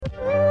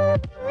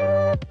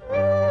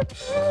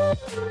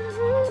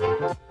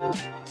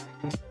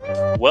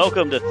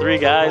Welcome to Three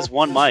Guys,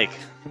 One Mic.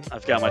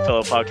 I've got my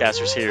fellow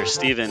podcasters here,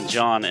 Steven,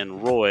 John,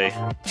 and Roy.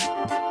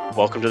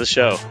 Welcome to the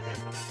show.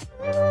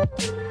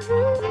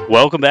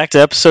 Welcome back to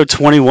episode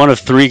 21 of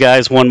Three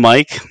Guys, One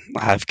Mic.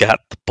 I've got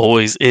the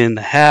boys in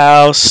the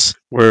house. Guess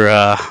we're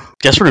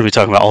going to be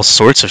talking about all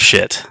sorts of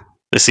shit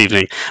this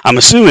evening. I'm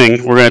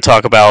assuming we're going to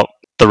talk about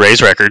the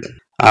Rays record.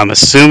 I'm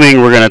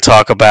assuming we're going to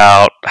talk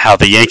about how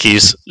the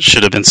Yankees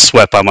should have been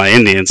swept by my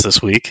Indians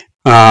this week.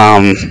 What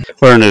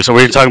are news? So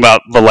we're talking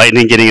about the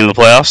Lightning getting into the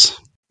playoffs.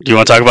 Do you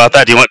want to talk about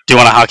that? Do you want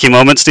a hockey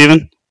moment,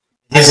 Steven?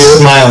 He's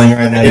smiling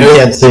right now. You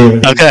can't see him.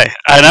 Okay,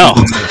 I know.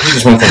 He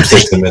just went from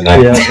 6 to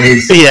midnight.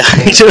 Yeah,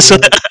 he just.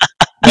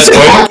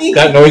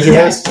 That noise you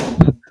made?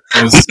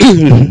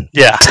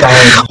 Yeah.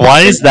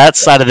 Why is that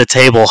side of the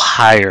table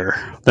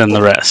higher than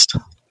the rest?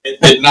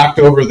 It knocked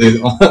over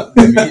the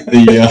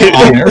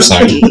on-air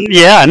side.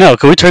 Yeah, I know.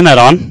 Can we turn that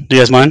on? Do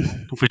you guys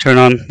mind if we turn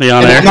on the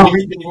on-air? No,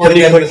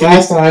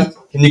 last time.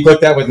 Can you click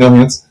that with no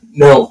hands?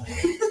 No.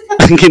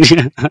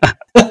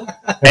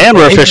 And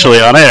we're officially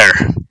on air.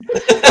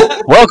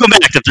 Welcome back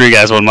to Three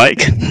Guys, One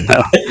Mic.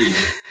 No.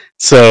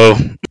 So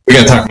we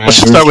gotta talk. Let's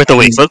start with the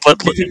week. We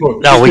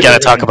gotta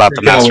talk about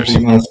the Masters. The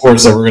amount of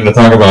sports that we're gonna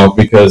talk about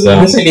because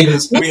this ain't even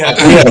we had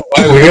a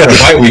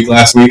bye week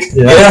last week.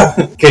 Yeah.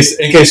 In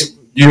case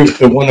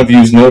one of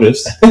you's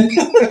noticed.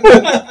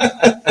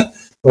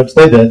 Which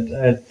they did.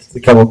 I had a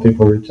couple of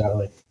people reach out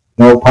like,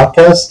 no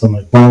podcast? I'm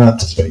like, no, not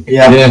this week.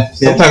 Yeah.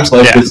 Sometimes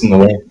life gets in the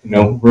way. You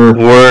know,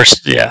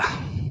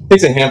 it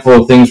takes a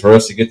handful of things for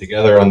us to get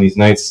together on these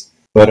nights,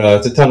 but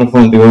it's a ton of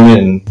fun doing it,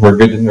 and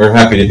we're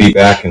happy to be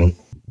back. And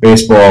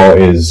baseball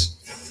is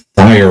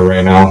fire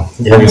right now.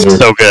 Yeah, it's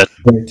so good.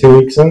 2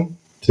 weeks in.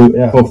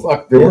 Oh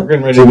fuck! We're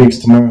getting ready. 2 weeks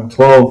tomorrow.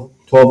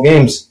 12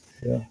 games.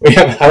 Yeah. We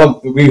had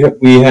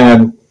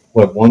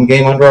one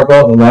game under our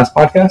belt in the last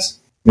podcast,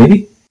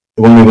 maybe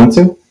the one we went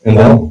to. And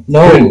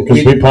no,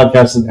 because we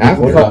podcasted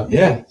after that.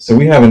 Yeah, so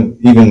we haven't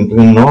even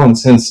been on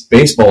since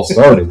baseball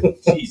started.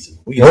 Jesus,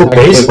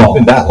 baseball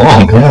been that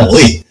long.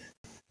 Yes.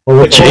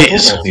 Well,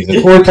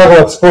 before we talk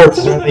about sports,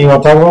 is there anything you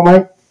want to talk about,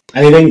 Mike?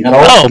 Anything at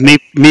all? Oh, me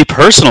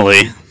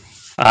personally.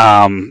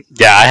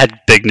 I had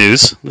big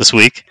news this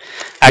week.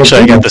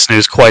 Actually, I got this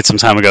news quite some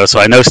time ago,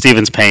 so I know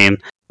Steven's pain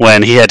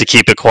when he had to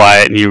keep it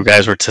quiet, and you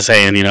guys were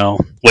saying,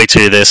 wait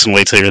till you're this and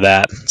wait till you're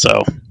that.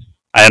 So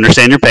I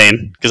understand your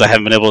pain because I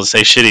haven't been able to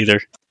say shit either.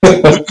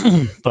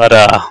 But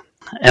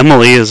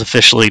Emily is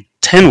officially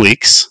 10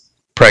 weeks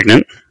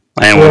pregnant,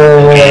 and we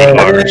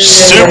are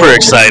super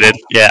excited.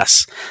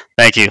 Yes,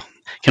 thank you.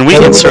 Can we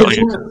insert like?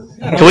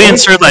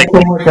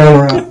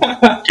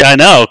 Yeah, I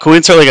know. Can we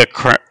insert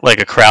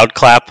like a crowd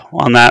clap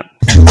on that?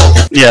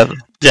 Yeah,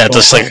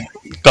 just like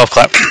golf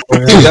clap.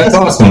 That's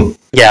awesome.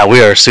 Yeah,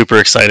 we are super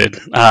excited.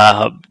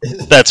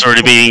 That's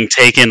already being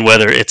taken,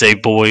 whether it's a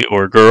boy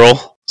or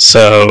girl.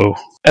 So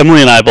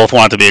Emily and I both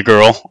want it to be a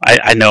girl.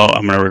 I know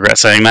I'm going to regret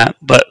saying that,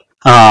 but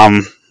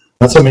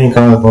that's what me and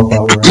Carla both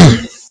thought we were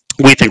having.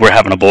 We think we're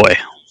having a boy.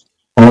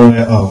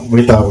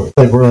 We thought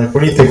we're like,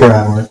 what do you think we're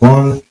having? We're like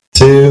 1,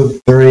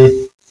 2,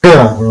 3,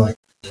 girl. We're like,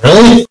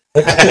 really?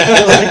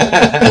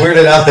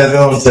 Weirded out that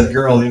no one said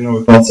girl, even though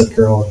we both said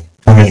girl.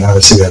 I mean,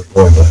 obviously we had a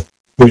boy, but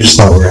we just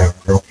thought we were having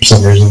a girl for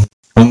some reason.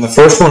 On the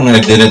first one, I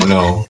didn't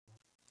know,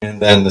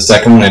 and then the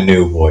second one, I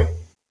knew, boy,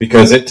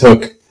 because it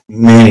took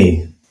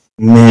many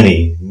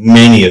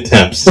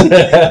attempts to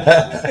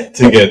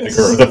get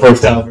the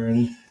first out.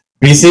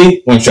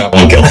 BC, one shot,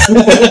 one kill.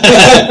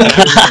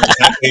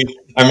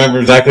 I remember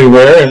exactly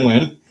where and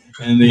when,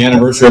 and the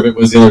anniversary of it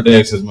was the other day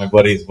because it was my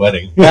buddy's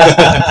wedding.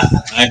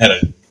 I had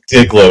a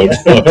dick load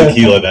of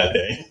tequila that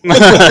day.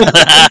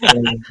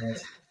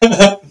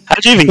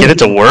 How'd you even get it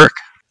to work?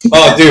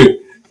 Oh,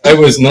 dude, it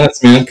was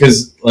nuts, man,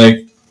 because,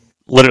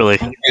 literally.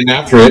 And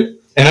after it,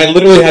 and I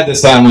literally had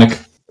this thought, I'm like,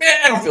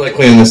 I don't feel like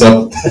cleaning this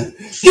up.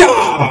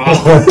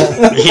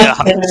 Yeah.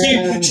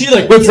 She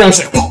whips around,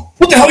 she's like,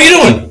 what the hell are you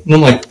doing? And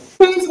I'm like,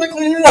 I don't feel like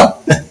cleaning it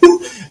up.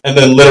 And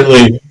then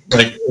literally,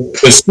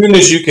 as soon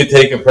as you could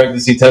take a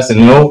pregnancy test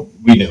and know,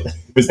 we knew.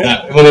 It was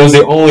that. When it was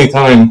the only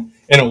time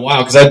in a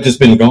while, because I'd just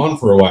been gone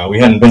for a while. We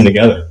hadn't been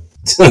together.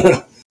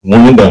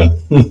 One and done.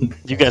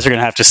 You guys are going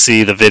to have to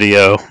see the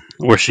video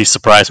where she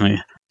surprised me.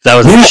 That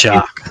was in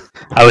shock.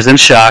 I was in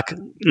shock.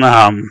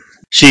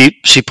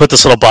 She put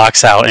this little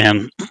box out,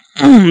 and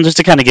just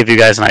to kind of give you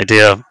guys an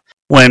idea,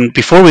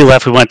 before we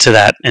left, we went to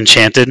that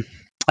Enchanted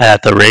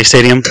at the Ray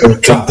Stadium at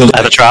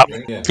the Trop.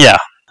 Yeah,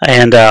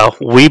 and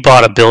we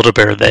bought a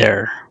Build-A-Bear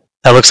there.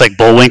 That looks like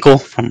Bullwinkle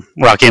from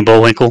Rocky and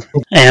Bullwinkle,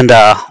 and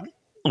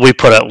we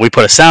put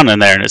a sound in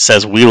there, and it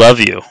says "We love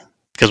you."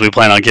 Because we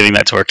plan on giving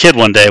that to our kid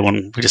one day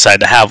when we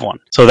decide to have one.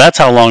 So that's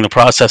how long the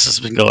process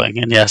has been going.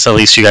 And yes, at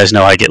least you guys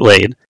know I get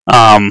laid.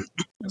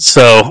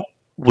 So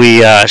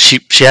she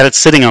had it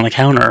sitting on the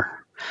counter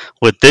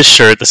with this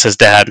shirt that says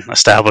 "Dad,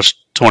 established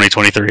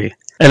 2023,"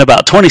 and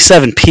about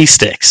 27 pee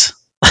sticks.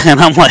 And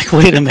I'm like,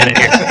 wait a minute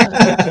here.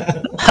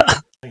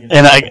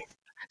 And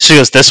she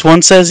goes, "This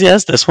one says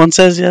yes. This one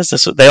says yes.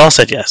 They all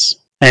said yes."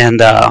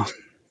 And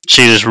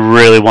she just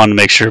really wanted to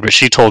make sure. But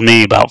she told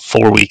me about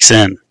 4 weeks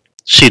in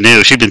she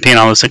knew. She'd been peeing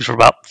on those things for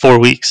about 4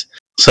 weeks.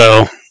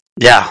 So,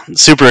 yeah,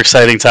 super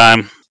exciting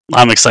time.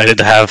 I'm excited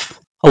to have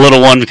a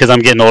little one because I'm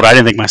getting older. I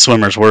didn't think my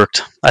swimmers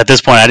worked. At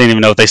this point, I didn't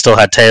even know if they still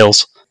had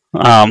tails.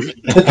 I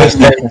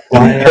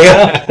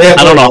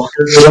don't know.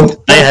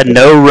 They had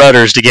no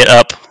rudders to get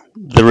up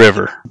the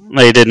river.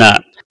 They did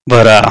not.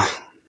 But,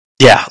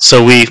 yeah,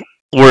 so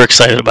we're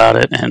excited about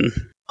it, and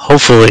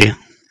hopefully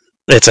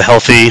it's a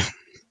healthy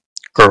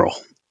girl.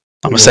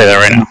 I'm going to say that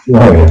right now.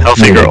 Oh, yeah.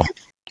 Healthy girl.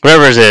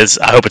 Whatever it is,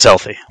 I hope it's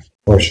healthy.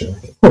 For sure.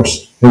 Of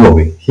course, it will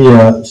be.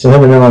 So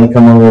him and Emily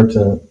come over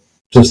to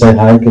say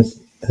hi because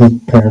his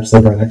parents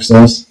live right next to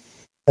us.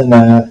 And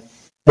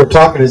we're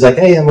talking. He's like,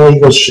 "Hey, Emily," he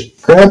goes,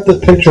 "Grab the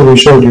picture we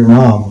showed your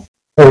mom.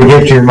 Or we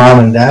gave to your mom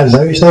and dad." Is that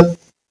what you said?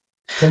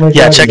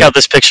 Yeah, check out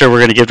this picture we're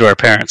going to give to our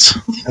parents.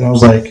 And I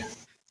was like,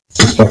 "This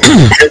is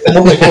fucking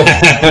what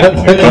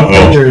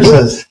picture is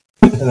this?"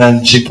 And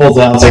then she pulls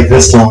it out. It's like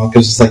this long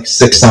because it's like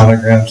 6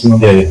 sonograms. And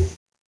I'm like,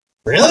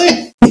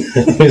 "Really?"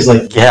 He's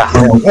like, Yeah.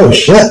 "Oh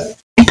shit!"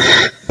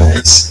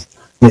 Nice.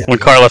 Yeah. When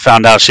Carla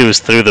found out she was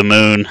through the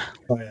moon,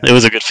 Oh, yeah. it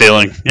was a good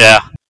feeling. Yeah.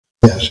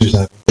 Yeah, she's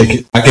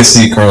happy. I can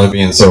see Carla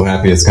being so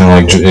happy. It's kind of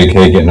like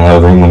JK getting out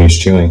of the room when he's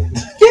chewing.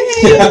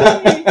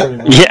 Yeah.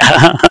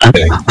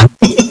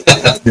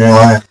 You're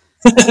lying.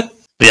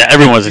 Yeah,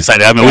 everyone's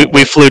excited. I mean,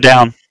 we flew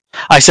down.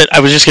 I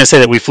was just going to say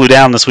that we flew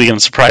down this weekend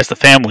and surprised the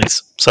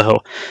families. So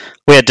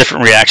we had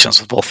different reactions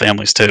with both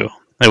families, too.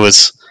 It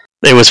was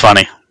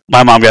funny.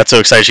 My mom got so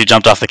excited she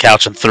jumped off the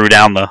couch and threw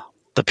down the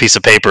piece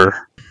of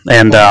paper.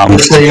 And,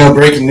 Just so you know,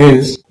 breaking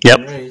news. Yep.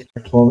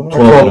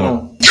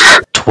 12-0.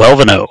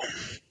 12-0.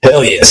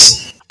 Hell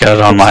yes. Got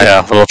it on my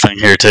little thing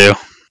here, too.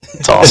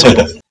 It's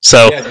awesome.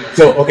 So,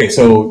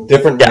 So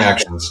different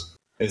reactions.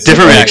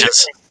 different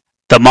reactions.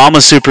 The mom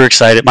was super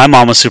excited. My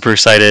mom was super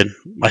excited.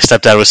 My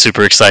stepdad was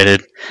super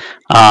excited.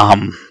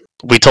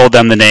 We told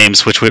them the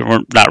names, which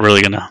we're not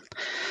really going to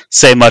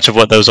say much of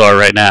what those are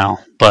right now.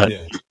 But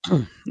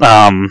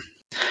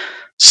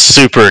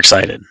super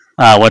excited.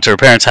 Went to her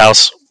parents'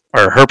 house,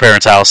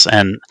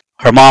 and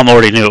her mom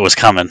already knew it was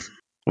coming,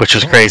 which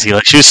was crazy.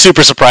 Like, she was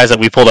super surprised that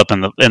we pulled up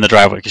in the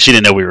driveway because she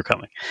didn't know we were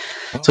coming.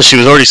 So she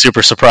was already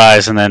super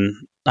surprised, and then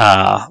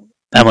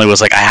Emily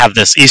was like, "I have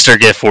this Easter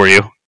gift for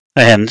you."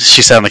 And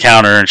she sat on the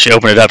counter and she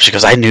opened it up. She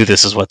goes, "I knew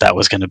this is what that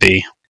was going to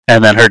be."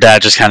 And then her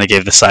dad just kind of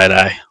gave the side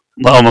eye,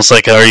 almost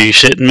like, "Are you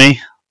shitting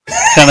me?"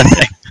 kind of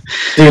thing.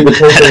 Dude, the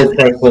picture was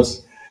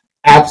priceless.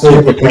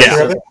 Absolutely priceless.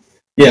 Yeah. Of it?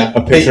 Yeah.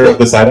 A picture of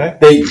the side eye?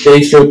 They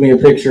showed me a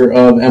picture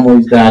of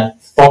Emily's dad.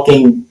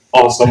 Fucking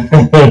awesome.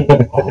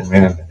 Oh,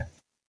 man.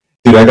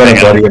 Dude, I got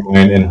a buddy of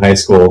mine in high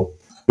school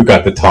who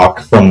got the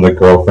talk from the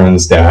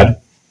girlfriend's dad.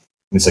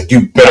 And he's like,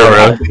 "You better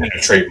not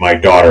penetrate my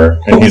daughter."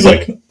 And he's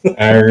like,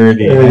 "I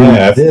already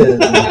have."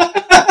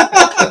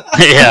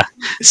 Yeah.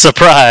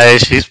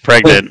 Surprise, she's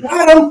pregnant.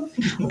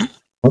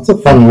 What's a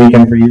fun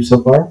weekend for you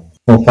so far?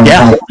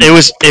 Yeah, it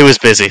was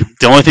busy.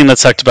 The only thing that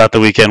sucked about the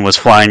weekend was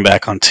flying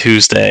back on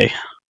Tuesday.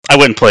 I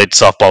went and played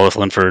softball with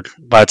Linford.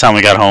 By the time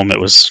we got home, it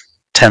was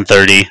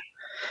 10:30.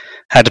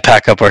 Had to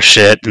pack up our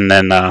shit and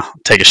then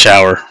take a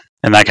shower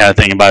and that kind of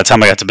thing. And by the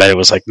time I got to bed, it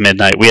was like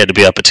midnight. We had to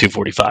be up at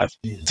 2:45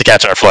 to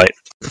catch our flight.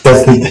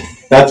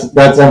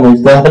 That's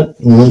Emily's dad.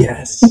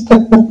 Yes.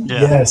 Yeah.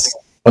 Yes.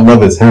 I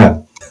love his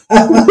hat.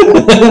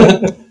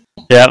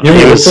 Yeah,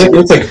 He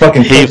looks like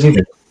fucking Ted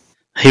Nugent.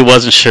 he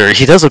wasn't sure.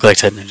 He does look like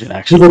Ted Nugent, He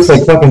actually. looks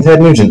like fucking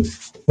Ted Nugent.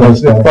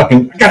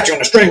 Fucking, I got you on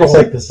a it's stranglehold.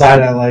 like the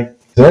side I like.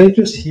 Did I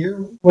just hear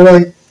what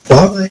I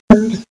thought I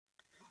heard?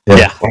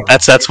 Yeah,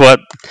 that's what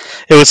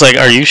it was like.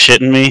 "Are you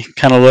shitting me?"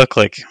 kind of look,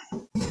 like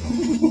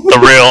the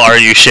real "Are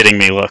you shitting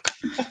me?" look.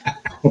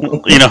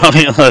 You know, I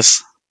mean,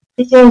 It's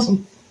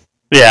awesome.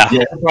 yeah.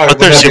 But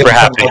they're super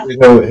happy.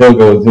 He'll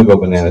go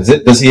bananas.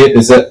 Is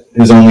that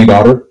his only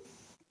daughter?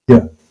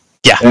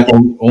 Yeah.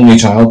 And only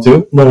child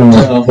too?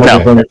 No.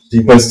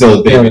 But still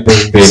a baby.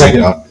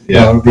 Second. Yeah.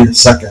 Yeah, it would be the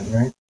second,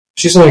 right?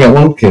 She's only got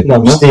one kid.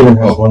 No, Steven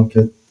has one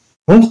kid.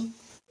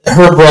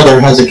 Her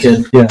brother has a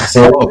kid. Yeah,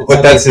 so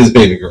But that's his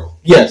baby girl.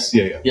 Yes.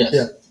 Yeah.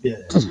 Yes. yeah.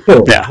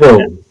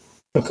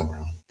 He'll come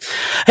around.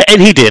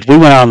 And he did. We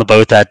went out on the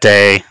boat that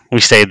day. We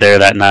stayed there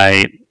that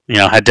night. You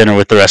know, had dinner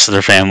with the rest of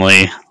their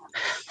family,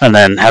 and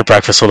then had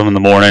breakfast with them in the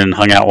morning and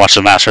hung out, watched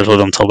the Masters with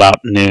them until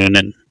about noon.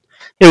 And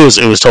it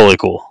was totally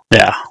cool.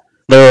 Yeah,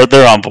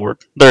 they're on board.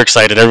 They're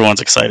excited. Everyone's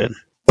excited.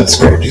 That's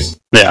great.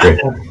 Yeah.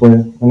 Great.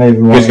 Hopefully, and they've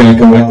He's gonna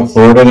come back to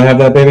Florida to have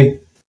that baby?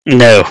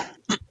 No.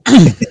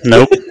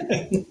 Nope.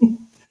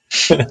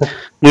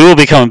 We will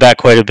be coming back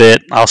quite a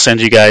bit. I'll send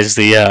you guys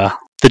the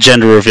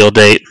gender reveal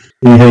date.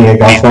 You hitting a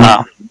golf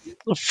ball?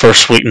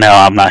 First week. No,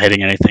 I'm not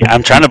hitting anything.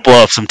 I'm trying to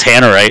blow up some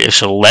tannerite if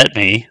she'll let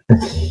me.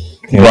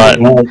 But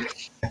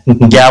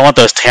yeah, I want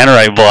those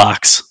tannerite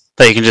blocks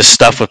that you can just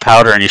stuff with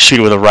powder and you shoot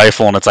it with a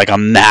rifle and it's like a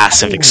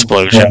massive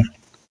explosion.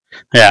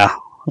 Yeah,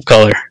 of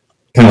color.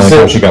 Kind of like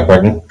how she got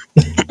pregnant.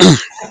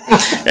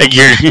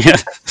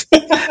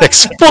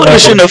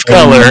 Explosion of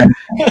color.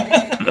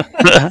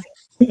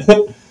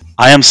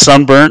 I am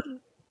sunburnt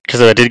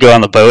because I did go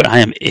on the boat. I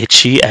am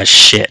itchy as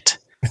shit.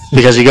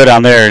 because you go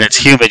down there and it's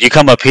humid. You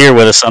come up here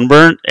with a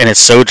sunburn and it's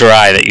so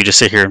dry that you just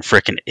sit here and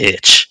freaking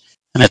itch.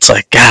 And it's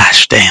like,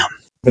 gosh, damn.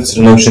 Puts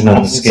the lotion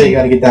on the So you skin.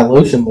 got to get that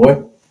lotion,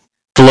 boy.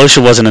 The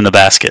lotion wasn't in the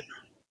basket.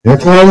 Here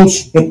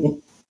comes.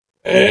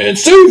 And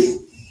Steve.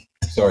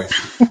 Sorry.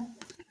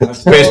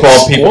 It's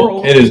baseball,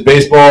 people. It is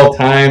baseball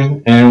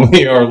time, and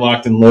we are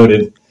locked and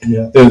loaded.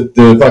 Yeah.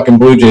 The fucking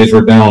Blue Jays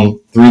were down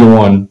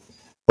 3-1.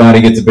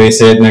 Vladdy gets a base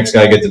hit. Next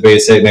guy gets a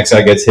base hit. Next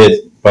guy gets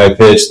hit by a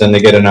pitch. Then they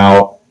get an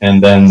out,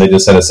 and then they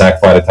just had a sac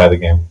fly to tie the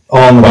game.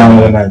 All in the bottom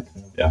of the ninth.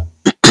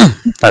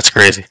 That's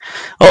crazy.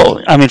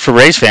 Oh, I mean, for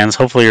Rays fans,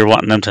 hopefully you're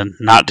wanting them to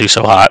not do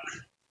so hot.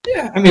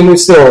 Yeah, I mean, we're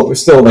still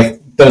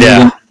like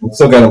we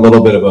still got a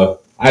little bit of a.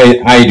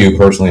 I do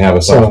personally have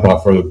a soft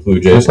spot for the Blue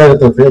They Jays. played at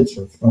their fields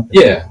for fucking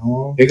Yeah. how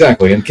long?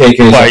 Exactly, and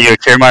KK's. Why, are you a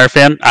Kiermaier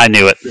fan? I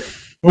knew it.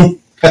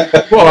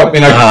 Well, I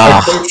mean,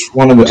 I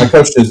coached I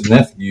coached his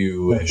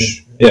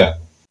nephew-ish. Yeah.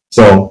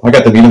 So I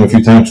got to meet him a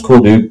few times. Cool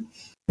dude.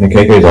 And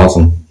KK's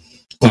awesome.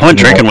 I went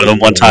drinking with him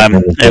one time,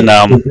 and You pitching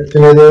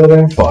the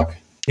other day? Fuck.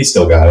 He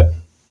still got it.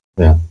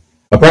 Yeah.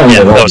 Apparently, Yeah,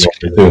 they that love was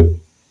him too.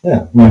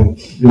 Yeah, I mean,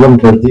 you love him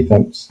for his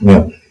defense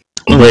Yeah.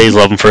 Rays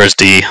love him for his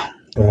D.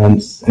 and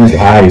his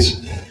eyes.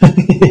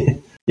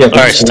 Yeah. All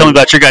right, so tell me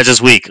about your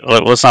guys' week.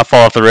 Let's not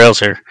fall off the rails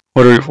here.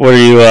 What are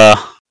you?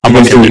 I'm You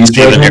guys looking do at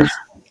Steven here.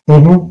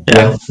 Mm-hmm.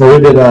 Yeah. So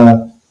we did.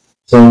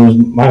 So it was,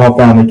 my whole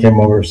family came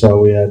over.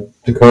 So we had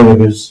Dakota,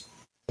 who's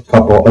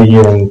a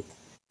year and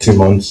 2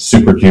 months.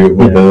 Super cute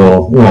with the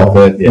little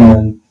outfit. And Yeah.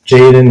 then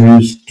Jaden,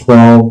 who's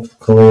 12,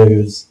 Kalia,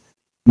 who's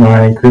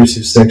 9, and Cruz,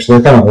 who's 6. So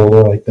they're kind of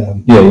older like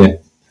them. Yeah.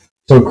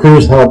 So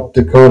Cruz helped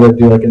Dakota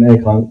do like an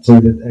egg hunt. So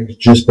we did eggs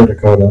just for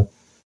Dakota.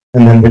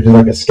 And then we did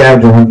like a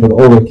scavenger hunt for the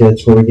older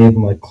kids where we gave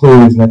them like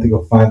clues and had to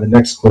go find the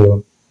next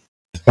clue.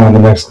 To find the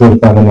next clue, to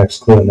find the next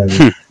clue. And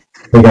then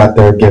they got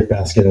their gift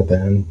basket at the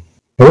end.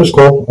 It was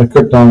cool. I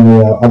cooked on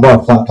I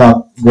bought a flat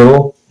top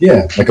grill.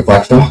 Yeah. Like a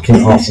Blackstone.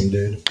 Fucking awesome,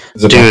 dude.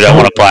 Dude, I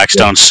want a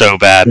Blackstone so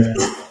bad.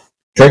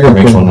 Traeger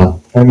makes one now.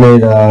 I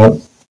made,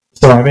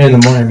 in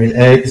the morning, I made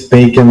eggs,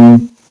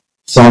 bacon,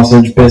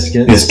 sausage,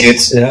 biscuits.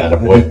 Biscuits? Yeah, I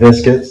Attaboy. did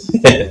biscuits.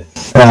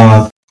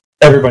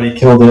 Everybody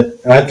killed it.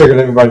 I figured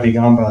everybody would be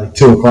gone by like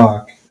 2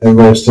 o'clock.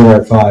 Everybody was still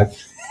there at 5.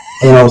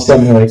 And then all of a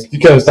sudden they're like, You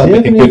gotta stop "Do you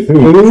have making any good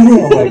food.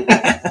 I'm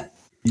like,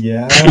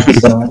 yeah.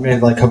 So I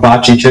made like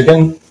hibachi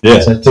chicken.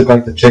 Yeah. So I took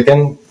like the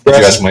chicken. Did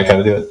you ask Mike how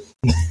to do it?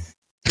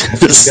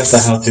 Just got the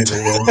how-to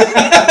video.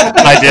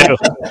 I do.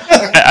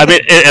 I mean,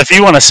 if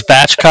you want a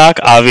spatchcock,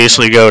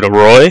 obviously go to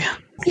Roy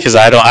because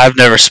I've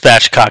never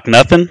spatchcocked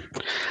nothing.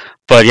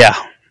 But yeah,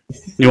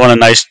 you want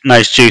a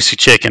nice juicy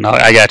chicken?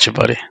 I got you,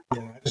 buddy.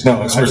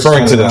 No, it's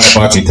referring to the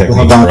hibachi The technique,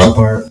 hibachi bro.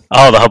 part.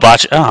 Oh, the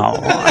hibachi. Oh,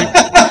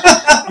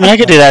 I mean, I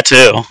could do that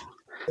too.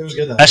 It was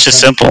good. Though. That's just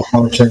simple.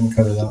 All the chicken,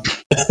 cut it up.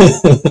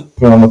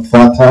 Put it on the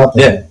flat top.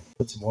 Yeah.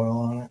 Put some oil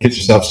on it. Get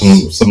yourself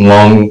some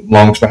long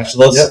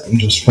spatulas. Yep. And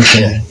just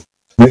fucking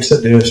mix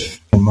it, dude. It's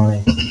fucking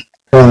money.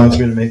 Carla wants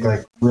me to make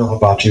like real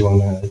hibachi one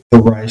night. The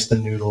rice, the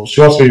noodles. She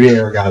wants me to be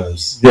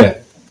arigatos. Yeah.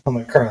 I'm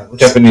like, Carla, let's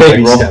Japanese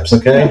baby egg roll. steps,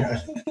 okay?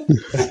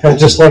 I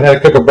just learned how to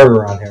cook a burger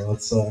around here.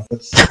 Let's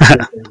baby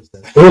steps.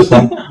 It was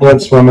fun. We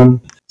went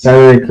swimming.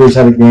 Saturday, Cruz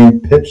had a game.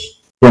 Pitched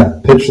for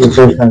the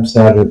first time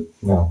Saturday.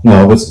 No,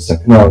 What's the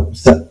second? no,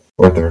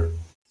 Or third?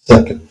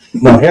 second.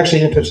 No, he actually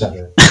didn't pitch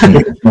Saturday.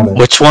 He pitched Monday.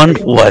 Which one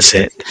was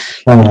it?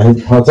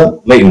 What's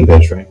up? Leighton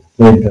pitch, right?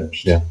 Late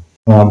pitched. Yeah.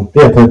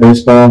 Played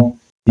baseball,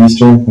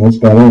 Easter, and that's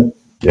about it.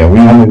 Yeah,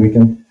 Family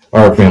weekend.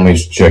 our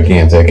family's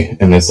gigantic,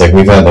 and it's like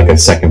we've had like a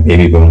second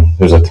baby boom.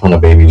 There's a ton of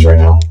babies right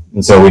now,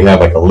 and so we have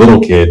like a little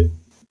kid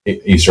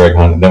Easter egg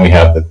hunt, and then we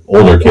have the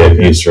older kid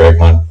Easter egg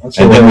hunt,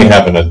 and then we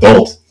have an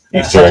adult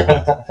Easter egg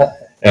hunt.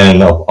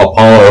 And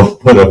Apollo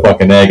put a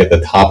fucking egg at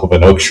the top of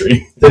an oak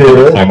tree. Did he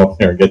really? Climb up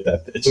there and get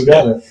that bitch. Who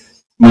got it?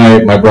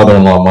 My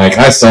brother-in-law Mike.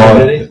 I saw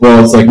Did he? it.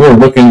 Well, it's like we were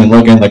looking and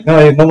looking, like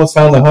no one's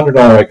found the $100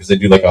 egg because they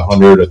do like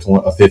 100,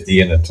 a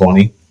 50, and a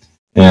 20,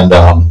 and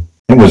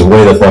it was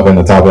way the fuck on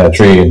the top of that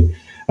tree. And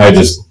I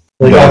just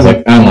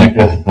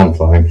I'm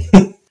fine.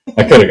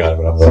 I could have got it,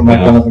 but I was So like, Mike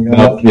no. went up and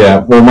got it? Yeah.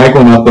 Well, Mike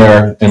went up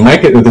there, and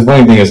Mike. The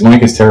funny thing is,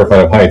 Mike is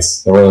terrified of heights.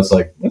 So I was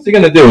like, "What's he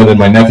gonna do?" And then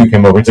my nephew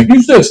came over. He's like,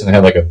 "Use this," and I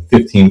had like a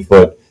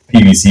 15-foot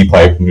PVC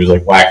pipe, and he was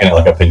like whacking it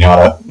like a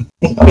pinata.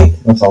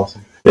 That's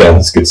awesome. Yeah,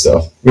 that's good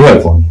stuff. We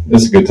had fun.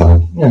 It's a good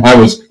time. Yeah. I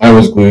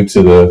was glued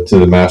to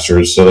the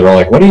Masters, so they're all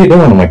like, "What are you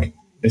doing?" I'm like,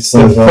 "It's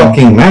the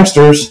fucking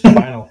Masters."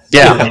 Final.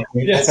 Yeah.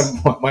 Yes.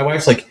 My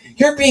wife's like,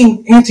 "You're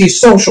being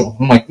antisocial."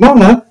 I'm like, "No, I'm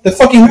not. The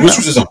fucking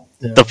Masters is on."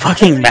 The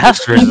fucking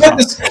Masters. We've had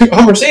this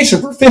conversation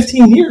for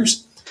 15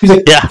 years. He's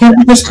like, Yeah. "Can't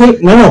you just put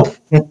it?" No,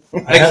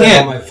 I had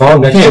it on my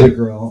phone next to the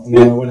grill, and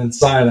then I went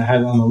inside. I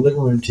had it on the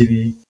living room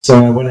TV, so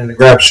when I went in to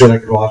grab shit, I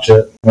could watch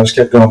it. I just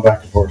kept going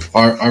back and forth.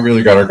 I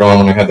really got her going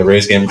when I had the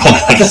Rays game going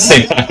at the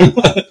same time.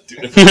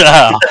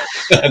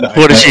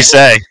 What did she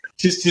say?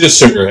 She just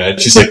shook her head.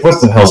 She's like, "What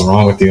the hell's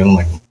wrong with you?" And I'm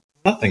like,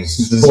 "Nothing. This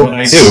is what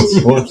I do."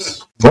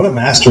 Sports. What a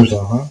Masters,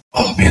 though, huh?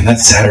 Oh man, that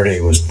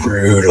Saturday was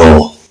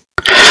brutal.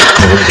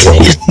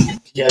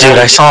 Dude,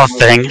 I saw a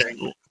thing.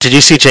 Did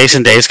you see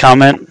Jason Day's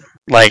comment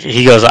Like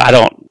he goes, I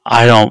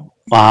don't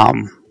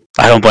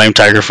blame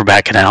Tiger for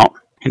backing out.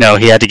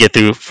 He had to get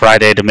through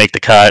Friday to make the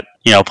cut.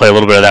 Play a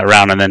little bit of that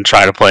round and then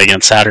try to play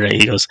again Saturday.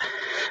 He goes,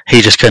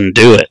 he just couldn't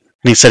do it.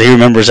 And he said he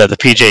remembers at the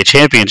PGA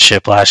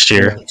Championship last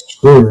year,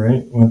 Screw,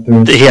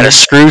 right? he had a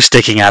screw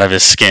sticking out of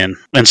his skin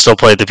and still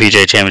played the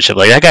PGA Championship.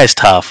 Like, that guy's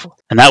tough.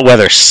 And that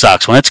weather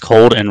sucks. When it's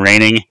cold and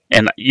raining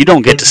and you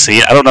don't get to see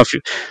it. I don't know if you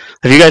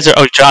guys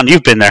are, John,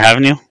 you've been there,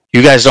 haven't you?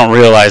 You guys don't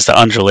realize the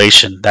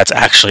undulation that's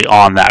actually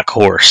on that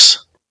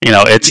course.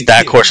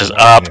 That course is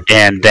up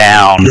and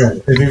down. Yeah,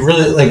 if you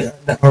really, like,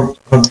 a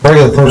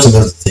regular person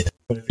doesn't see it.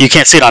 But You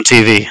can't see it on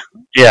TV.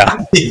 Yeah.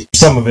 see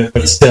some of it,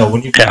 but still,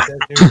 when you get there,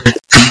 dude, you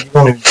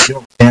don't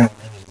stand on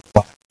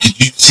it. Did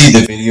you see the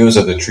videos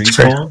of the trees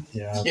falling?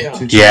 Yeah.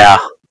 Yeah.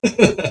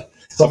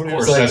 Of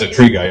course, as a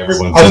tree guy,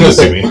 everyone I was sends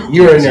going it to to me. say,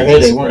 you were in your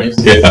heyday, weren't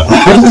you? Yeah.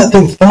 How did that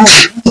thing fall?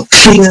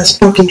 That's a big ass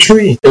fucking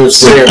tree. It was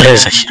serious.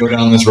 There's a- Go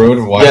down this road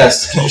and watch.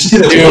 Yes. Did you see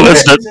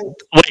that?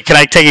 Wait, can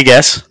I take a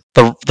guess?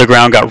 The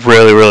ground got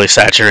really, really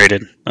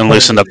saturated and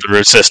loosened up the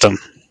root system.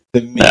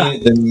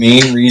 The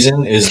main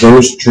reason is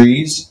those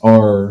trees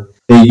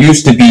they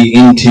used to be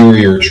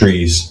interior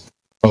trees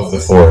of the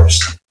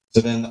forest.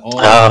 So then all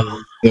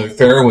the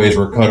fairways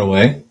were cut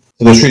away.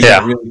 So those trees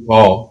got really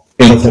tall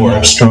in the They're not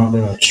forest. strong.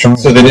 They're not strong.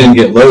 So they didn't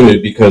get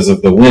loaded because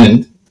of the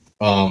wind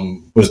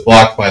was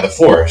blocked by the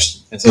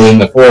forest. And so then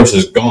the forest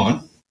is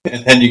gone.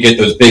 And then you get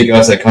those big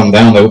gusts that come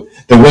down.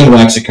 The wind will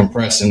actually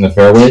compress in the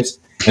fairways.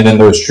 And then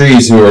those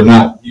trees who are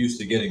not used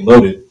to getting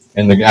loaded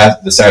and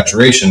the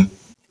saturation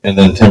and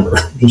then timber.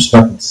 just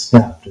fucking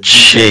snapped. They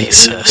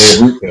Jesus.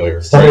 have root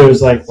failure. Somebody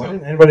was like, why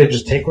didn't anybody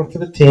just take one for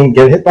the team,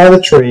 get hit by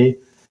the tree?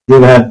 You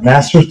would have had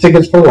Masters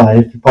tickets for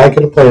life. You probably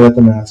could have played at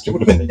the Masters. It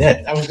would have been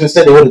dead. I was going to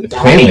say they would have The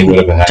family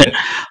would have had it.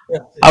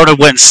 I would have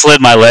went and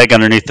slid my leg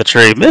underneath the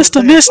tree.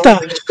 Mister. Like,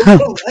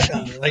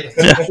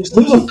 just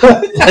lose a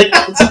foot. Like,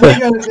 that's all you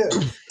gotta do.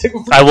 Take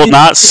one for I the will team.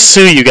 not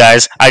sue you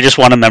guys. I just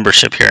want a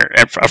membership here,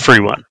 a free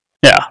one.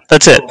 Yeah,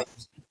 that's it.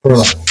 For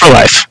life. For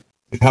life.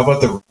 How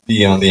about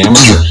the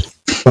amateur?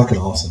 Fucking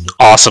awesome. Dude.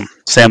 Awesome.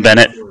 Sam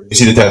Bennett. You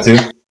see the tattoo?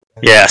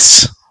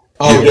 Yes.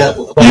 Oh, yeah.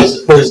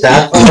 For his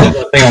dad?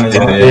 Thing on his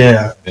arm.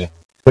 Yeah.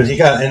 But he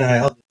got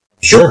NIL.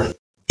 Sure.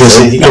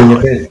 Just he couldn't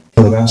get paid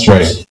for the Masters.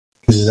 Right.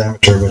 Because he's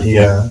amateur, but he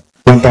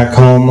went back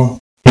home.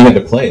 He had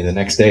to play the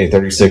next day,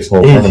 36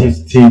 hole He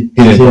tournament.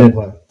 didn't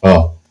play.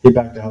 Oh, He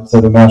backed out,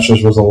 said the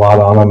Masters was a lot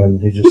on him, and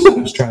he just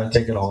was trying to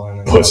take it all in.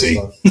 And Pussy.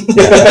 all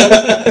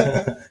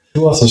that stuff.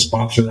 Who else will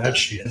sponsor that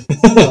shit?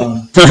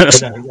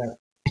 But no,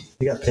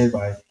 he got paid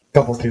by a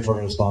couple of people who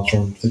are going to sponsor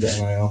him through the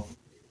NIL.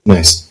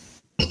 nice.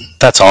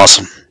 That's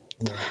awesome.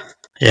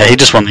 Yeah, he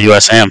just won the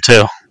USAM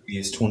too. He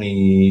is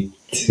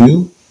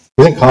 22,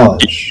 He's in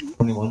college.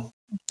 21,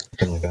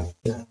 something like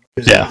that.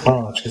 He's Yeah. in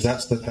college because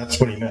that's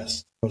what he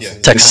missed. Yeah.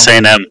 Texas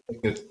A&M.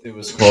 It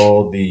was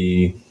called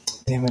the.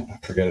 Damn it, I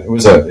forget it.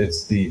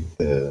 It's the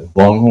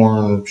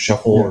Longhorn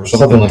Shuffle or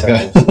something like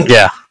that.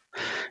 Yeah,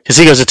 because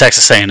he goes to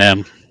Texas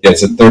A&M. Yeah,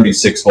 it's a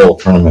 36 hole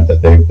tournament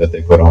that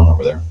they put on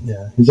over there.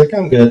 Yeah, he's like,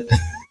 I'm good.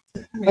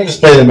 I just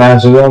play the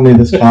Masters. I don't need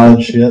this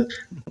college shit.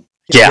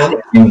 Yeah,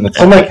 I'm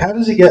like, how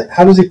does he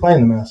play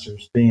in the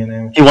Masters? Being an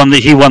amateur,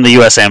 he won the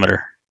US Amateur.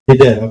 he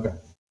did. Okay,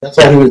 That's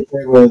why he was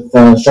paired with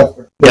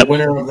Scheffler. The Yep.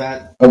 winner of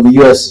the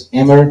U.S.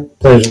 Amateur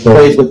plays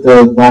plays with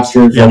the last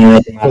year's Yep. winner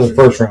of the for the Masters.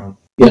 first round.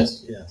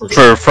 Yes. Yeah, For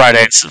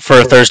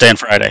Thursday and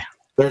Friday.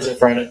 Thursday,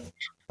 Friday.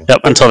 Yep,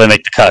 until they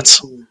make the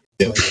cuts.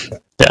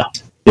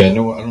 Yeah,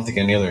 no, I don't think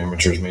any other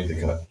amateurs made the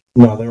cut.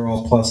 No, they were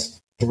all plus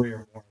 3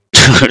 or more.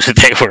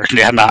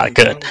 They were not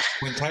good.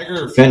 When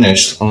Tiger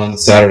finished on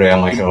Saturday,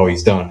 I'm like, oh,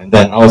 he's done. And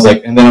then I was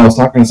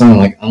talking to someone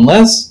like,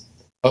 unless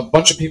a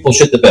bunch of people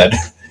shit the bed,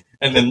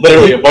 and then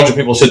literally a bunch of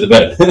people shit the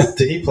bed.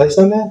 Did he place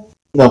on that?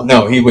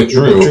 No, he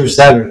withdrew. True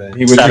Saturday.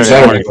 He withdrew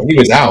Saturday, but he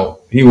was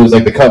out. He was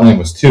like the cut line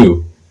was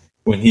 2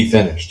 when he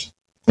finished,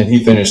 and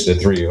he finished at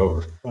 3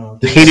 over.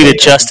 He needed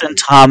Justin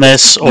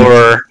Thomas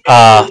or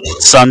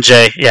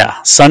Sanjay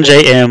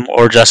M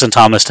or Justin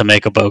Thomas to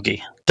make a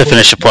bogey to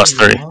finish at plus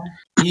 3.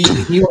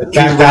 He went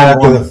Back out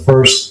after the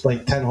first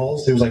 10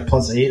 holes. He was like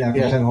plus 8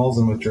 after 10 holes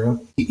and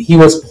withdrew. He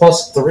was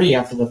plus 3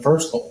 after the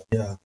first hole.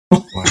 Yeah.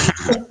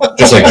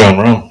 Just like John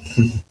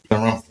Rahm.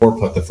 John Rahm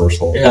 4-putt the first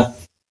hole. Yeah.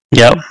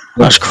 Yep,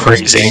 that's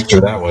crazy.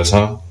 Gangster that was,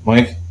 huh,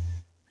 Mike?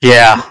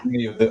 Yeah,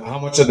 How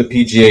much of the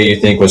PGA you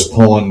think was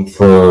pulling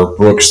for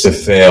Brooks to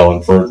fail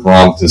and for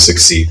Rahm to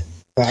succeed?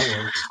 That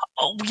was.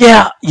 oh,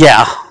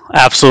 yeah,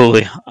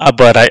 absolutely.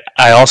 But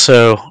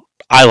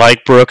I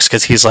like Brooks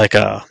because he's like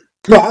No,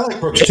 I like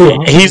Brooks too.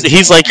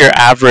 he's like your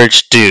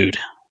average dude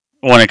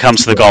when it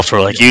comes to the golf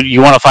tour. Like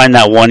you want to find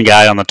that one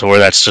guy on the tour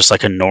that's just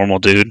like a normal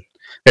dude.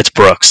 It's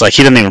Brooks. Like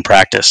he doesn't even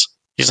practice.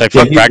 He's like,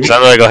 fuck practice.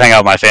 I'd rather go hang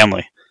out with my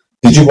family.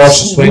 Did you watch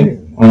The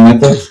Swing on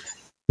Netflix?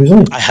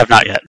 I have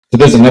not yet. So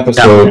there's an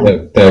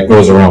episode that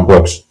goes around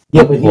Brooks.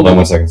 Yeah, but Hold on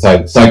 1 second.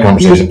 Side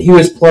conversation. he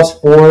was plus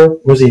 4.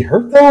 Was he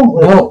hurt though?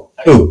 No.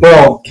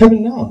 Well,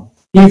 Kevin, no.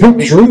 He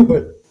withdrew,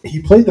 but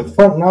he played the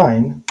front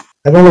 9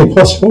 at only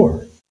plus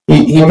 4.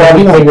 He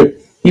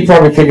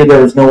probably figured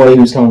there was no way he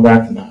was coming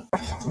back from that.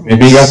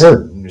 Maybe he got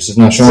hurt. This is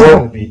not showing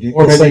up. Or maybe he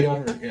got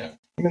hurt, yeah.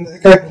 I mean, the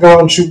guy can go out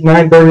and shoot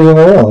 9 birdies in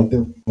a row.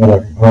 Like,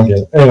 whatever. I don't get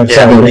it. Anyway,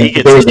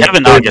 Yeah, sorry.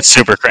 Kevin Na gets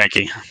super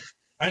cranky.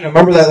 I know.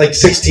 Remember that, like,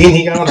 16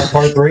 he got on that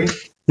par 3?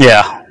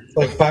 Yeah.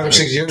 Like 5 or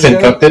 6 years Tin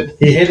ago? cupped it.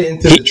 He hit it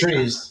into the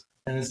trees,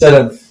 and instead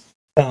of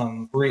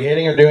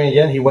re-hitting or doing it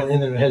again, he went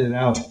in and hit it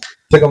out.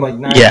 Took him like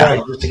 9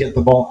 tries just to get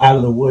the ball out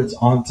of the woods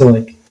onto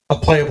like a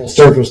playable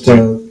surface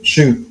to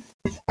shoot.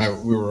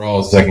 We were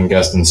all second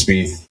guessing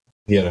Spieth.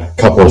 He had a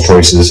couple of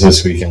choices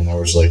this weekend. I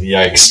was like,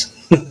 yikes.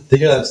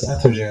 Did you hear that?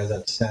 I told you guys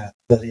that stat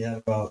that he had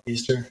about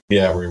Easter.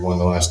 Yeah, we won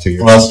the last 2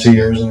 years. Last 2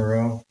 years in a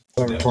row.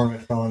 Every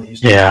tournament fell on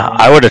Easter. Yeah,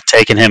 I would have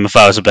taken him if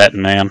I was a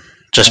betting man,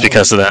 just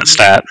because of that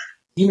stat.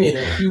 He made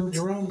a huge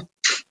run.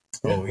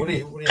 What do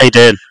you He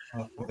did.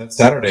 That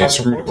Saturday Tied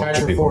screwed a for bunch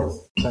of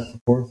people.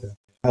 fourth.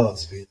 I love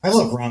Speed. I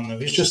love Ron though.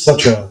 He's just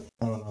such a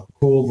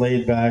cool,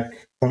 laid back.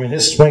 I mean,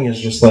 his swing is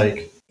just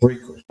like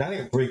not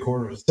even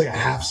 3/4. It's like a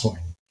half swing.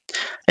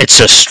 It's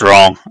just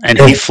strong, and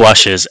he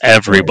flushes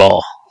every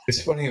ball.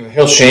 It's funny.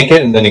 He'll shank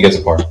it and then he gets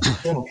a par.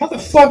 How the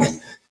fuck?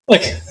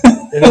 Like,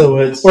 In other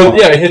words, well,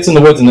 yeah, it hits in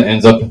the woods and it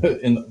ends up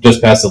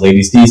just past the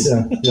ladies' tees.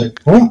 yeah, like,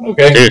 huh?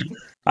 Okay. Dude,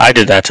 I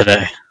did that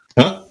today.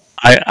 Huh?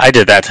 I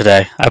did that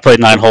today. I played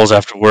 9 holes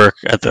after work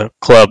at the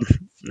club,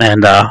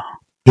 and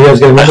You guys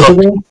get a membership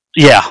game?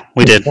 yeah,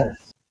 we did.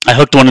 I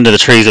hooked one into the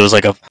trees. It was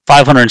like a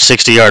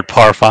 560-yard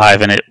par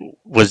 5, and it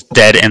was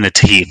dead in the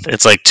teeth.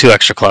 It's like 2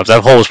 extra clubs.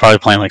 That hole was probably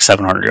playing like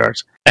 700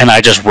 yards. And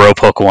I just rope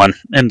hook one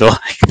into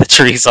like the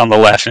trees on the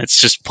left, and it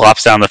just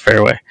plops down the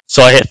fairway.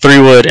 So I hit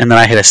 3-wood, and then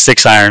I hit a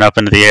 6-iron up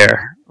into the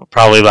air,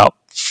 probably about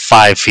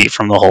 5 feet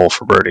from the hole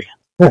for birdie.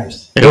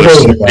 Nice. It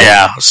was,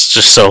 yeah, I was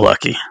just so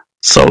lucky.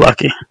 So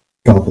lucky.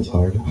 Golf is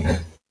hard.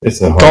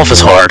 It's a hard Golf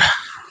is game. hard.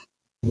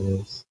 It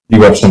is. You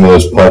watch some of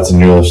those putts and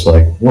you're just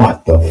like,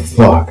 what the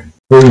fuck?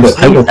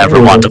 I would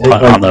never want to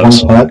putt on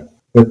those.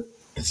 With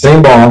the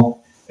same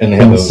ball And they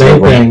and have the those same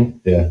over- thing,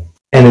 Yeah.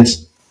 and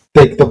it's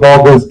like the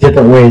ball goes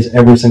different ways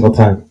every single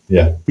time.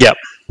 Yeah. Yep.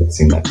 I've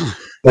seen that.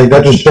 Like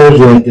that just shows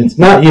you, like, it's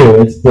not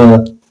you. It's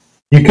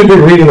you could be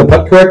reading the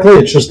putt correctly.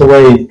 It's just the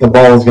way the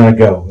ball is going to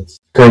go. It's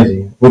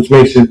crazy, which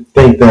makes you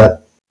think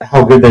that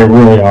how good they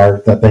really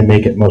are that they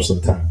make it most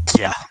of the time.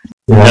 Yeah.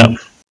 You know? Yep.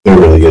 They're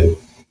really good.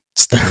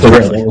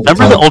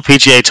 Remember the old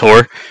PGA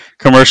Tour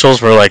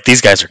commercials where like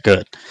these guys are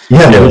good?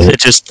 Yeah. It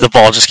just the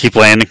ball just keep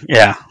landing.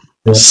 Yeah,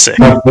 Yeah. sick.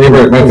 My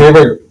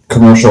favorite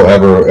commercial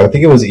ever. I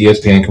think it was the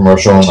ESPN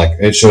commercial, and like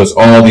it shows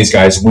all these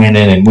guys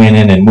winning and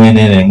winning and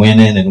winning and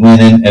winning and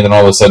winning, and then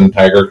all of a sudden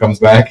Tiger comes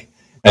back,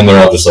 and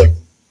they're all just like,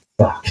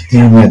 "Fuck,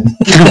 damn it!"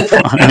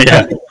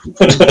 Yeah,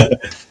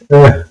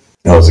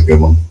 That was a good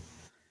one.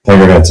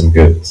 Tiger had some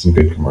good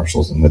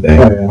commercials in the day.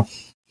 Oh,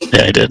 yeah.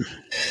 yeah, I did.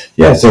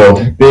 Yeah,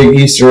 so big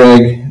Easter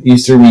egg,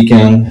 Easter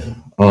weekend.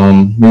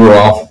 We were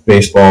off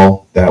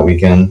baseball that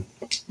weekend.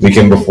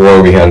 Weekend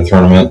before, we had a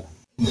tournament.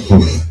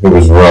 It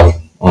was rough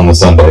on the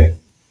Sunday.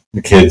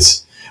 The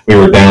kids, we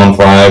were down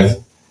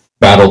 5,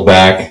 battled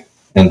back,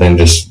 and then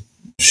just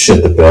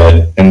shit the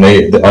bed. And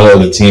the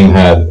other team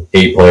had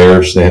 8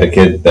 players. They had a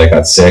kid that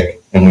got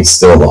sick, and we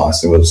still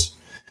lost.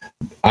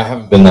 I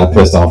haven't been that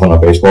pissed off on a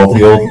baseball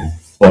field in a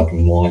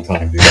fucking long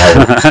time, dude.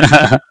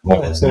 I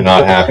was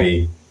not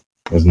happy.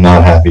 I was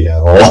not happy at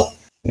all.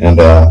 And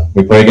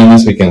we play again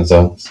this weekend,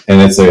 and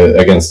it's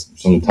against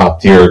some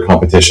top tier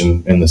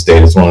competition in the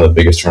state. It's one of the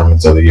biggest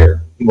tournaments of the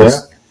year. Where?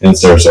 In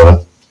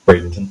Sarasota,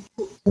 Bradenton.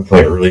 We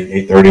play early,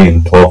 8:30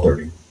 and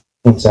 12:30.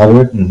 On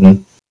Saturday?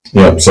 Mm-hmm.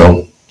 Yep.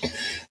 So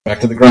back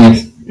to the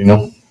grind.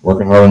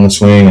 Working hard on the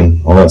swing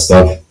and all that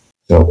stuff.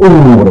 So,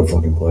 what a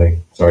fucking play!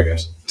 Sorry,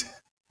 guys.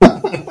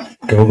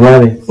 Go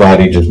Vladdy.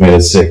 Vladdy just made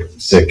a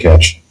sick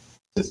catch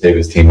to save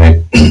his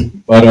teammate.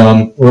 But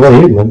What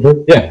about you,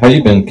 Linford? yeah, how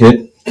you been,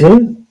 kid?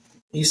 Good.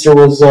 Easter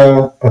was,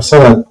 I saw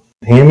that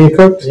ham you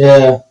cooked.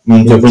 yeah,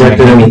 You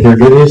projected it with your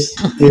goodies.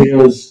 dude,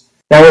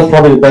 that was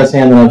probably the best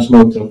ham that I've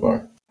smoked so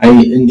far. I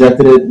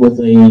injected it with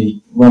a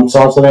rum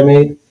sauce that I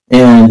made,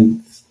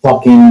 and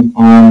fucking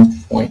on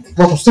point.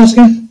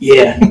 Rumpelstiltskin?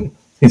 Yeah,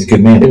 He's a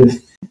good man.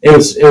 it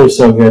was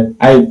so good.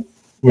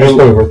 We just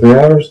played for 3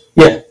 hours.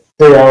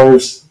 3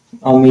 hours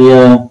on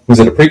the, Was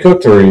it a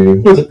pre-cooked or you?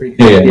 it was a pre.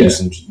 Yeah. You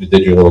just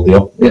did your little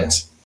deal.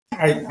 Yes.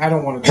 I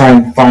don't want to try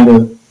and find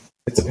a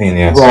It's a pain in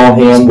the ass. raw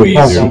ham It's way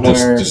easier.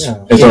 somewhere. Just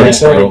Yeah. it's Yeah, already it's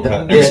spiral already cut.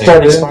 done. Yeah, it's Yeah.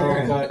 already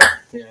spiral cut.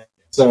 Yeah.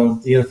 So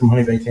You get it from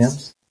Honey Baked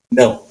Hams?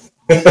 no,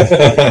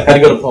 had to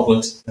go to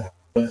Publix.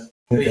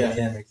 Honey Yeah. Baked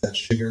Ham makes that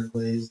sugar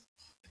glazed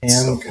ham.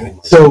 So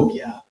good. So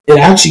yeah, it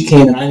actually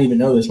came, and I didn't even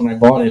know this when I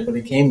bought it, but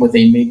it came with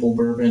a maple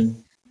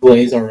bourbon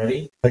glaze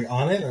already Like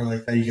on it, or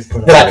like that you could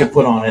put on that I it? could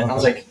put on it. And I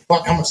was like,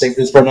 "Fuck, I'm gonna save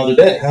this for another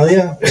day." Hell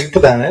yeah. You can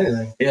put that on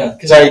anything. Yeah,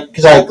 because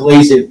I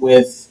glazed it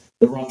with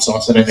the rum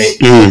sauce that I made,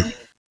 Mm.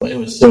 but it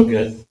was so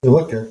good. It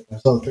looked good. I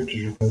saw the pictures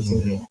you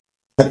posted.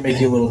 Had to make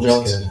you a little It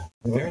was jealous.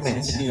 good. Very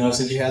nice. You know,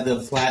 since you had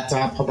the flat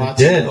top I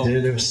hibachi. did, Oh,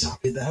 dude. It was so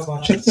good. The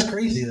hibachi, it's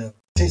crazy though. It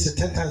tasted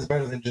 10 times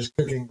better than just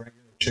cooking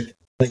regular chicken.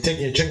 Like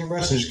taking a chicken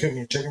breast and just cooking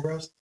a chicken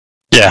breast,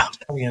 Yeah,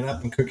 cutting it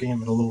up and cooking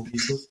them in little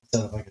pieces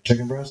instead of like a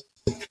chicken breast.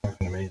 It's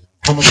fucking amazing.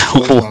 How much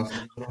soy sauce?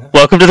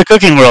 Welcome to the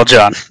cooking world,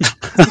 John.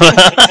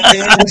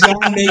 And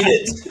John made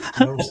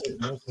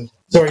it.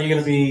 So, are you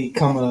going to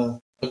become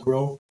a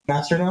grill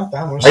master now?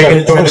 I'm Are you going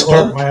to join the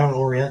start club? my own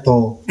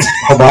Oriental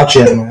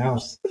hibachi at my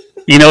house.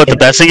 You know what the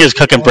best thing is?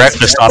 Cooking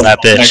breakfast on that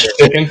bitch.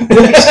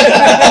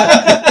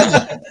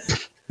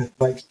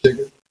 Mike's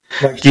chicken.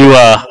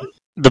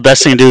 The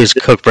best thing to do is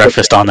cook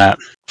breakfast on that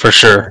for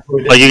sure.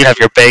 Like you can have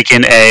your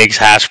bacon, eggs,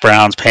 hash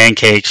browns,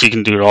 pancakes. You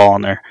can do it all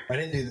on there. I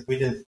didn't do that. We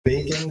did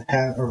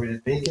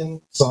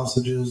bacon,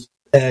 sausages,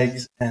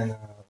 eggs, and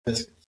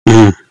biscuits.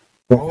 Mhm.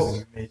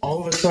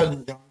 All of a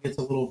sudden, John gets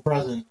a little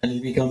present, and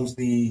he becomes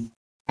the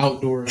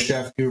outdoor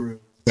chef guru.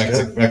 Back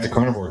to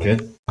carnivore,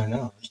 kid. I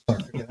know.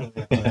 Start forgetting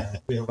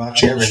the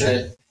hibachi every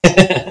day.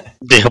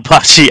 The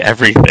hibachi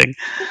everything.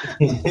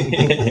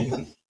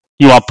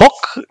 You want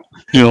pork?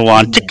 You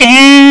want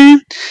chicken?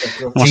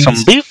 Want some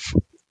beef?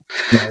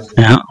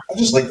 Yeah. I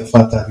just like the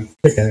fact that you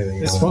pick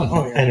anything. It's fun.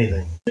 Oh, yeah.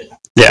 Anything.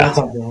 Yeah. That's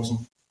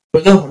awesome.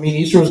 But no, I mean,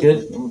 Easter was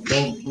good. We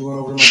went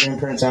over to my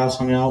grandparents' house,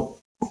 hung out,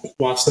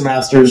 watched the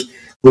Masters,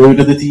 glued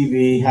to the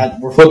TV.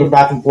 We're flipping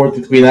back and forth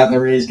between that and the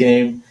Rays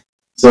game.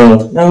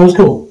 So, no, it was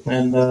cool.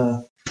 And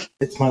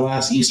it's my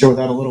last Easter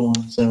without a little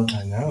one. So,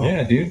 I know.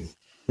 Yeah, dude.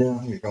 yeah,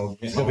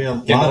 It's gonna be a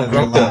Get lot of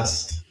your grumped up.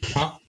 last.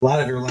 A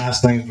lot of your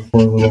last things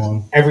before the little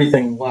one.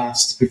 everything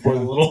lasts before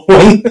the little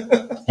one.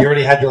 You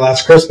already had your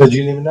last Christmas.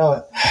 You didn't even know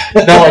it.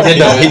 No, I did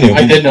know He it. knew.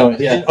 I did know it.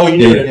 Yeah. Oh, you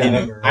knew it.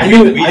 it. Yeah. I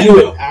knew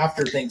it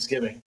after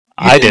Thanksgiving.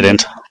 I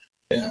didn't.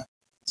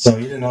 So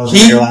you didn't know it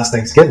was your last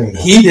Thanksgiving.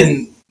 Then. He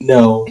didn't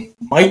know.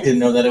 Mike didn't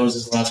know that it was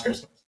his last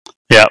Christmas.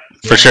 Yeah,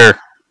 for sure.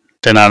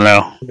 Did not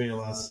know. It'll be your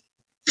last.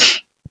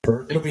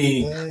 It'll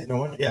be. No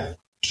one. Yeah,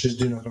 she's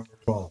due November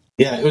 12th.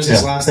 Yeah, it was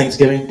his last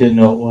Thanksgiving. Didn't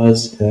know it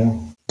was. Yeah.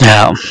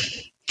 Yeah.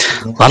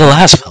 A lot of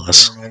laughs,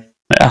 fellas.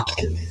 Yeah.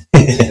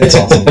 It's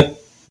awesome.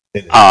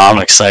 Oh, I'm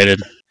excited.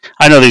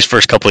 I know these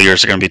first couple of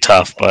years are going to be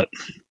tough, but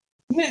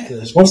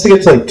Once they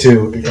get to like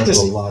 2, it becomes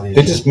a lot easier.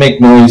 They just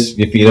make noise,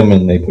 you feed them,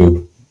 and they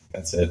poop.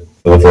 That's it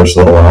for the first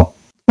little while.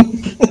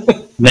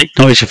 make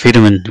noise, you feed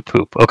them, and you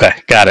poop. Okay,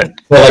 got it.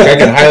 Well, like I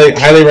can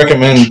highly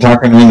recommend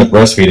talking them into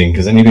breastfeeding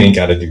because then you ain't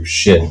got to do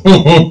shit.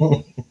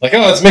 Like,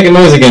 oh, it's making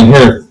noise again.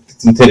 Here,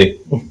 some titty.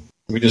 Did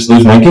we just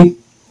lose Mikey?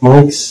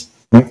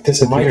 Mike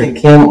Disappeared. and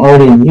Cam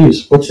already in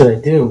use. What should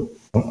I do?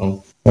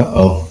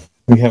 Uh-oh.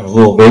 We have a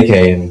little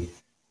vacay and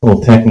a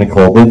little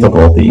technical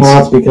difficulties. Well,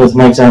 that's because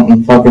Mike's out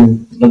in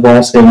fucking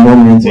Nebraska and no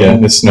man's Yeah,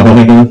 land. it's snowing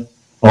again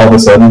all of a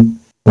sudden.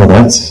 Well,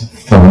 that's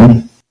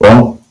fun.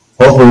 Well,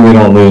 hopefully we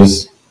don't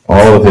lose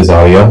all of his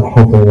audio.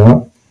 Hopefully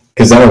not.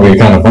 Because that would be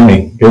kind of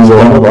funny. Because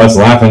one of us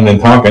laughing and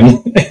talking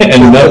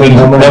and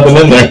nothing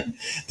in there.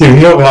 Dude,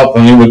 you know how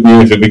funny it would be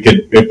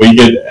if we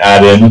could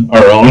add in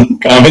our own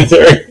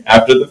commentary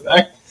after the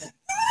fact?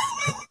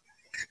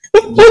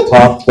 Just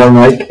talk one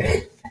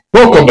mic.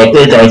 Welcome to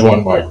Big Guys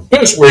One Mic.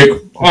 This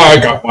week, I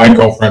got my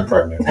girlfriend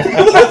pregnant.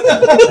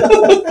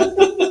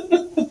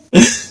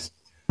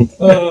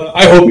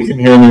 I hope you can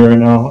hear me right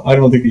now. I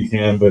don't think he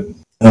can, but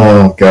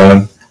oh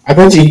god. I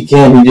bet you he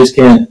can. He just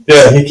can't.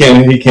 Yeah, he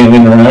can't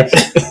interact.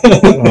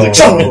 Like,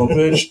 son of a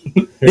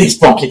bitch. These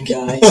fucking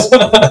guys.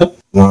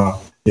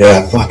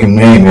 Yeah, fucking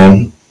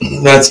man.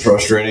 That's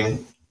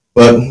frustrating.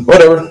 But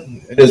whatever.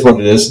 It is what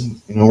it is.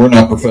 You know, we're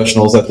not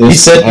professionals at this. He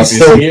said he's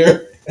still obviously.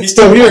 here. He's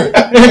still here.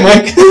 Hey,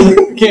 Mike.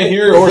 Can't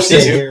hear or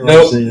see you.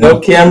 No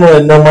camera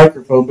and no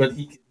microphone, but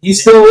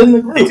he's still in the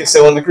He group. can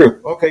still in the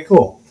group. Okay,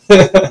 cool.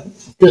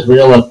 Good, we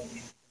got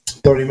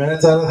 30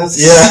 minutes out of this?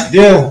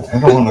 Yeah. I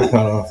don't want to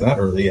cut off that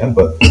early yet,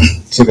 but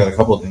still got a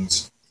couple of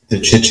things to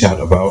chit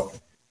chat about.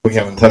 We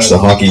haven't touched the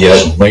hockey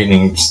yet.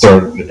 Lightning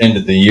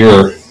ended the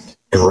year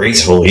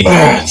gracefully.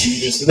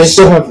 Jesus. They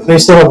still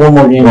have one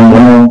more game.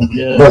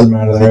 Yeah. Doesn't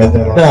matter. They're right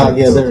there. No,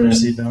 yeah, they're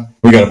in.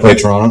 We got to play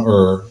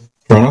Toronto.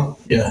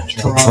 Yeah.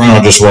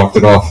 Toronto just walked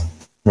it off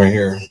right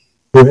here.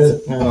 Who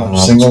hit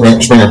it?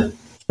 Springer.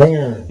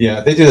 Springer.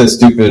 Yeah, they do that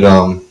stupid,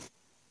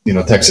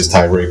 Texas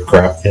tiebreak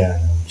crap. Yeah.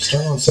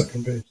 Start on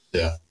second base.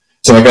 Yeah.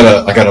 So I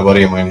got a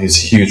buddy of mine. He's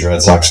a huge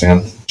Red Sox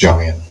fan,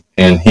 giant,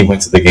 and he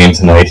went to the game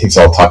tonight. He's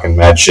all talking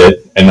mad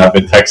shit, and I've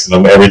been texting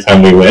him every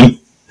time we win.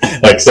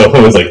 Like, so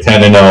it was like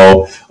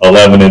 10-0,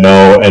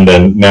 11-0, and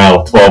then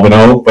now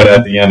 12-0. But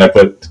at the end, I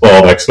put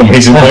 12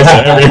 exclamation points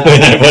on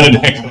everything. I put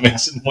an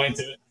exclamation point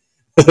to it.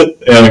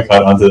 They haven't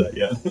caught on to that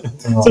yet.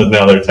 So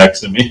now they're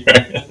texting me.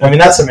 Right? I mean,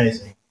 that's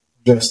amazing.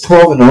 Just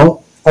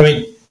 12-0. I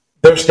mean,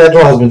 their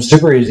schedule has been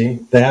super easy.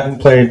 They haven't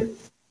played.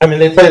 I mean,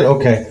 they played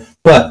okay,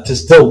 but to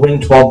still win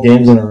 12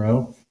 games in a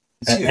row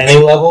at any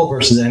level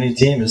versus any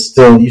team is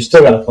still you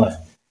still got to play.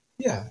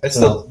 Yeah, it's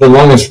the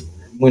longest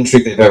win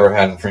streak they've ever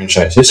had in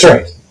franchise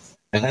history.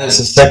 And it's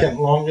the second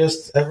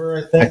longest ever,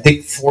 I think. I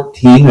think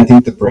 14. I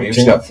think the Braves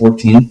 14. got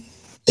 14.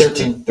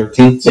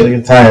 13. So they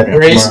can tie it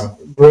tomorrow.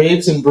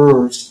 Braves and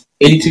Brewers.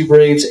 82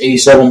 Braves,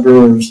 87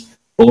 Brewers.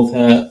 Both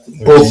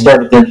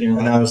started 13.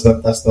 And that's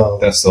the That's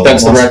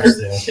the record.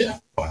 Yeah.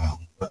 Wow.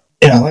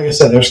 Yeah, like I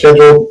said, their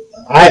schedule.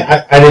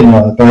 I didn't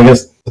know that, but I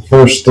guess the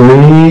first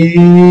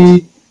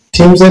 3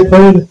 teams they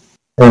played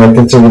or like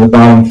considered the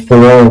bottom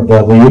 4 of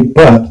the league,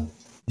 but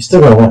you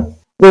still gotta win.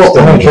 Well,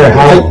 I don't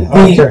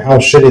care how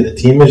shitty the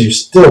team is. You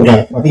still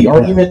got the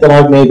argument that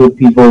I've made with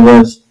people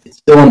was it's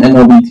still an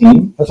MLB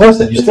team. That's what I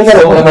said. You There's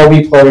still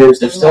MLB players.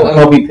 There's still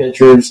MLB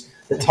pitchers.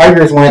 The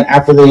Tigers went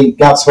after they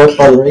got swept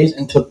by the Rays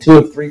and took 2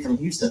 of 3 from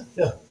Houston.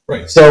 Yeah,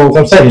 right. So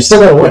I'm saying you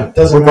still gotta win.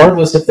 Doesn't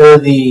regardless if they're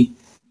the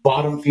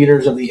bottom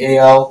feeders of the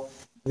AL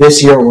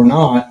this year or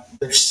not.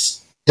 There's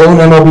still an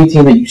MLB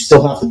team that you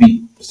still have to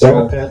beat.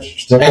 Still gotta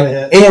pitch. Still gotta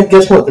hit. And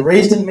guess what? The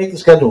Rays didn't make the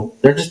schedule.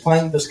 They're just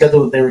playing the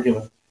schedule that they were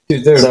given.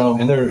 Dude,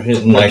 they're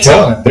hitting like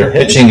their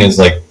pitching is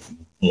like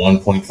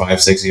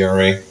 1.56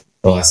 ERA.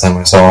 The last time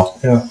I saw,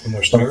 yeah, from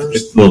their starters.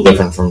 It's a little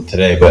different from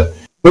today, but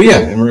yeah,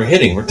 and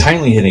we're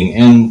timely hitting,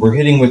 and we're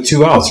hitting with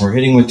 2 outs, and we're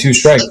hitting with 2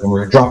 strikes, and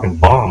we're dropping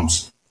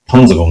bombs,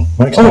 tons of them.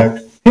 Mike's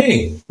back.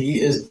 Hey,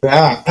 he is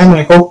back. Hi,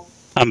 Michael.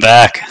 I'm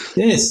back.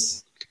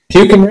 Yes,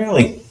 puke and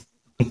rally.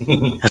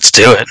 Let's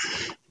do it.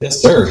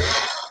 Yes, sir.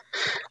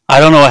 I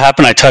don't know what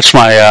happened. I touched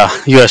my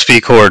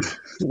USB cord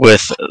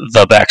with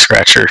the back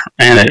scratcher,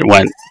 and it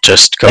went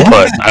just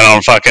kaput. I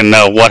don't fucking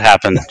know what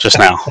happened just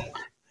now.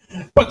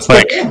 But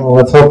Like, Well,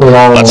 let's hope it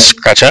all let's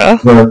scratch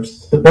it.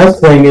 works. The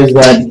best thing is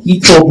that he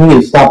told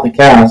me to stop the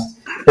cast,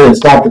 so it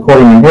stopped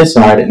recording on his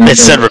side. And It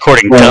said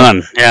recording well,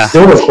 done. Yeah.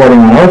 still recording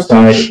on our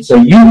side, so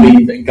you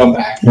leave and come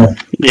back.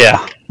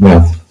 Yeah.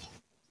 yeah,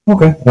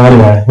 Okay. Well,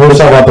 anyway, we'll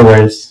talk about the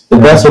Rays. The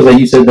best was that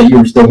you said that you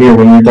were still here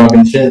when you were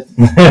talking shit.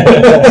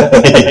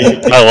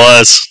 I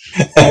was.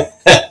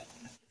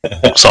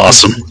 It's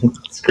awesome.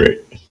 it's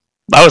great.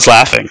 I was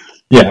laughing.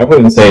 Yeah, I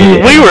wouldn't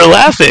say We were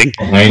laughing.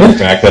 behind the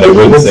fact that I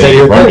wouldn't say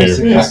your in front of face.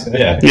 you.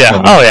 Yeah,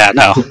 Yeah. Oh, yeah.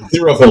 No.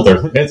 Zero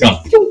filter. It's gone.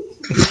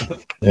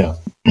 Yeah,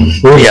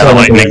 the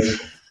lightning.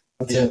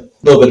 That's it. A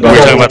little bit We're about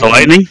talking about the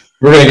lightning?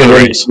 We're gonna get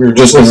ready. Rays. We were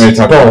just going to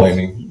talk about Both.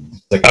 lightning.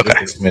 Like Okay.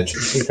 a smidge.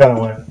 We kind of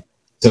went.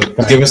 So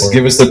give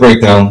us the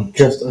breakdown.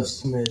 Just a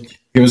smidge.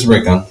 Give us a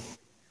breakdown.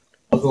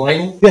 Of the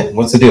lightning? Yeah.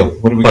 What's the deal?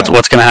 What do we got?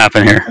 What's going to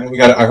happen here?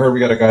 I heard we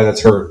got a guy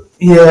that's hurt.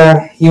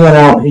 Yeah, he went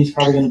out. He's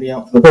probably going to be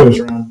out for the first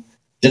round.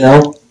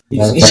 Janelle?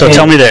 So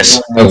tell me this.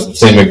 That was the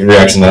same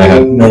reaction that I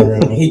had.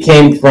 He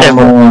came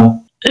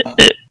from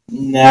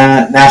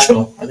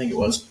Nashville, I think it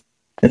was,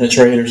 in a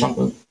trade or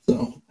something.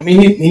 So I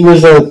mean, he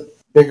was a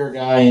bigger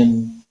guy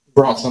and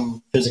brought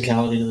some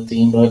physicality to the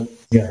team, but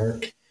He got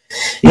hurt.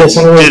 yeah,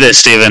 Do this,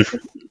 Steven.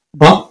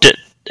 Huh?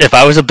 If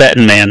I was a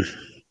betting man,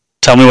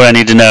 tell me what I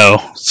need to know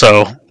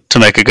to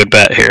make a good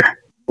bet here.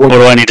 What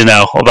do I need to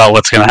know about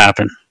what's going to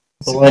happen?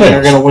 The Lightning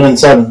are going to win in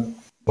 7,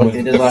 like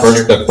they did last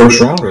year. The first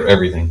round or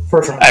everything?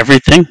 First round.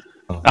 Everything?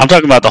 I'm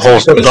talking about the whole.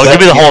 So is Give that-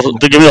 me the whole.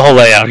 Give me the whole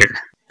layout here.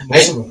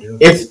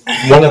 If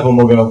One of them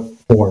will go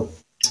 4.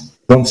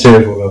 One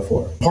series will go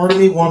 4. part of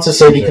me wants to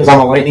say because I'm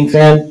a Lightning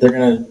fan, they're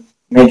going to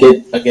make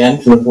it again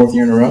for the 4th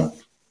year in a row.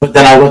 But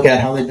then I look at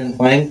how they've been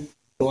playing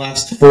the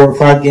last 4 or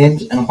 5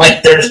 games, and I'm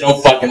like, there's no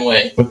fucking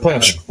way. But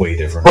playoffs are way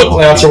different. But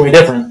playoffs are way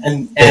different,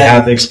 and They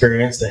have the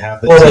experience. They have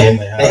the well, team.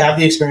 they have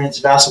the experience.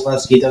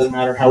 Vasilevsky, it doesn't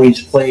matter how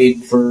he's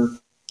played for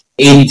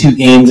 82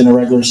 games in a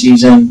regular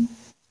season.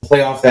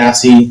 Playoff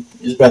Vasi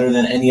is better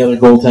than any other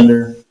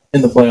goaltender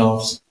in the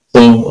playoffs.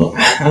 So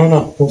I don't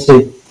know. We'll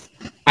see.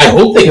 I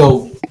hope they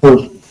go for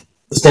the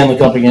Stanley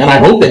Cup again. I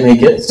hope they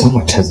make it. So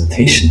much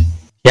hesitation.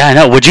 Yeah, I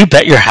know. Would you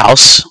bet your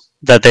house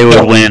that they would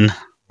No. win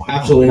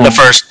Absolutely the not.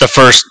 first the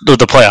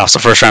playoffs, the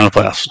first round of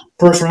the playoffs?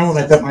 First round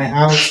when I bet my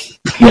house,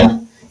 yeah,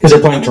 because they're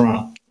playing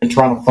Toronto, and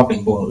Toronto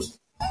fucking blows.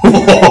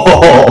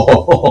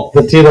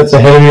 The team that's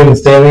ahead of you in the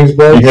standings,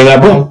 bro. You hear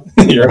that, bro?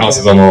 Your house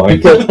is on the line.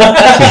 Because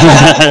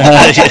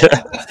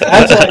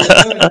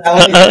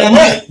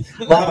that's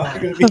why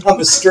You're going to be on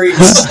the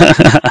streets.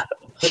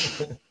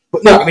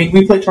 But no, I mean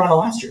we played Toronto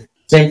last year.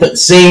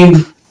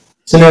 Same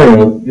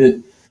scenario.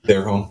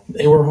 They're home.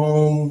 They were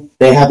home.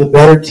 They had the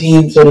better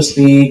team, so to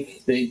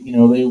speak.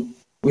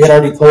 We had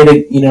already played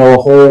a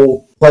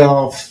whole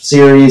playoff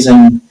series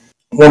and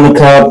won the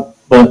cup.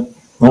 But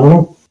I don't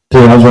know.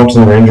 Dude, I was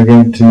watching the Ranger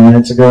game 2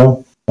 nights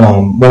ago.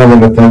 One of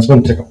the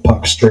defensemen took a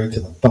puck straight to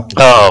the fucking.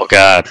 Oh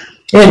God!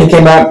 And he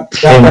came back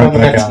Came on the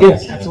back next. out.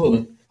 Yes,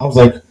 absolutely. I was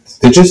like,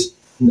 They just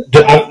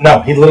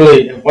no, he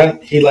literally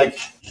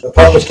the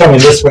puck was coming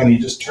this way, and he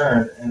just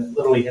turned and it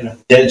literally hit him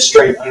dead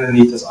straight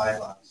underneath his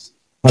eyeglass.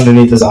 And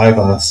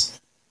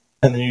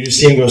then you just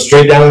see him go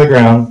straight down to the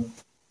ground.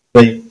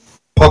 The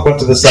puck went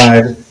to the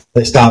side.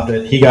 They stopped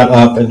it. He got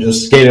up and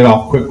just skated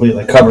off quickly,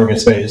 like covering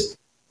his face.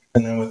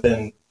 And then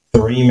within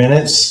 3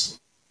 minutes,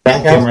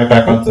 Back came out. right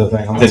back onto the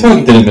thing. I'm like,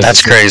 didn't miss.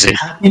 That's crazy.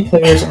 Hockey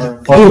players are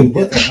dude, fucking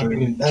what the- I different.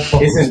 mean, that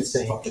fucking It's was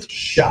insane. fucking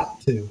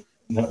shot too.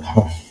 No,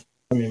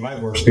 I mean, my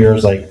worst fear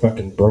is like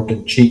fucking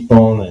broken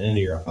cheekbone and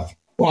into your eye.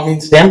 Well, I mean,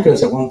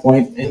 Stamkos at one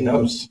point The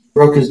nose.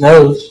 broke his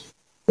nose,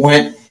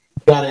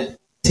 got it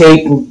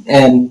taped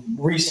and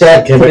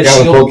reset, Came put back a out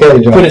with full shield,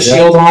 cage on, put a yeah.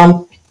 shield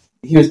on.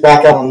 He was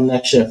back out on the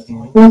next shift. I'm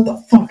like, what the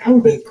fuck? I would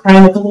have been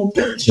crying like a little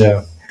bitch.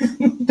 Yeah.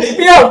 Take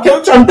me out,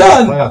 coach. I'm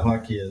done. Playoff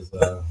hockey is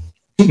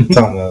it's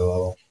on another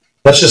level.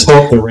 Let's just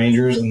hope the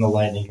Rangers and the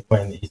Lightning can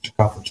play in the Eastern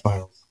Conference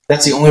Finals.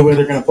 That's the only way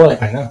they're going to play.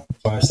 I know.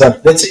 That's why I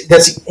said. That's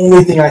the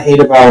only thing I hate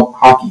about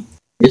hockey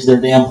is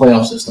their damn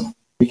playoff system,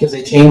 because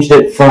they changed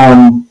it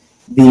from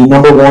the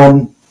number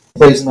 1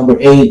 plays number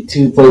 8,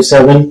 2 plays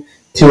 7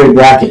 to a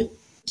bracket.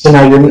 So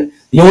now the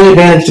only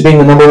advantage to being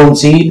the number 1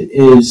 seed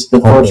is the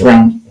first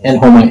round and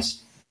home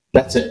ice.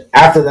 That's it.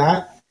 After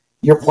that,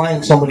 you're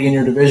playing somebody in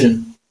your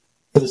division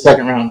for the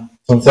second round.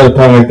 So instead of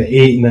playing like the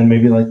 8 and then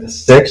maybe like the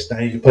 6, now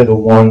you can play the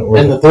 1 or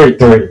And the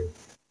the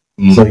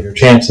 3. So your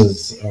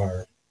chances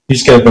are you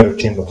just get a better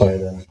team to play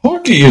then.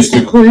 Hockey is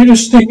the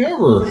greatest thing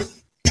ever.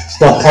 It's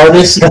the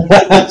hardest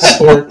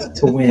sport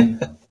to win.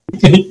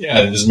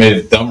 Yeah, they just made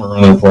it dumber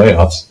in the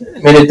playoffs.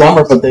 It made it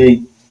dumber, but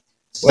they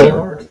Whatever.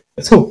 hard.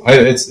 It's cool.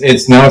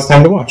 It's now it's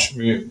time to watch.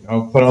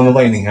 I'll put on the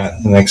lightning hat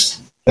the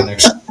next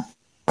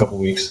couple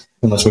weeks,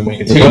 unless we make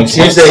it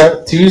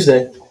to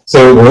Tuesday.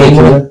 So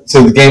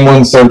the game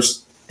 1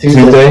 starts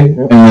Tuesday, Yep.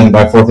 and then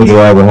by 4th of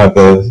July we'll have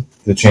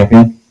the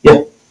champion.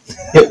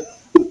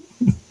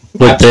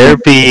 Would there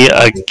be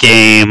a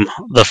game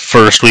the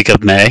first week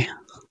of May?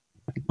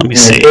 Let me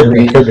see. It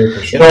could be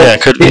for sure. Yeah,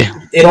 it could be.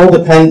 It all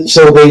depends.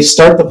 So they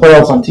start the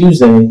playoffs on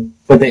Tuesday,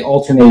 but they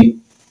alternate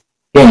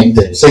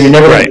games. So you're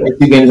never going to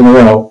play 2 games in a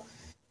row.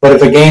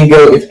 But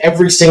if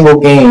every single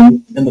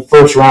game in the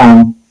first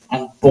round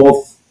on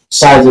both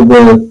sides of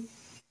the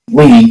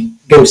league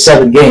goes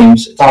 7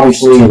 games, it's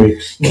obviously 2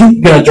 weeks.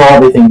 going to draw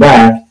everything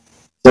back.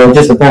 So it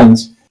just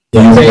depends.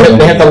 Yeah,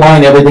 They have to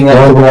line everything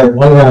up.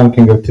 one round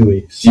can go 2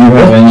 weeks. Do you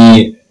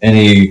have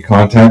any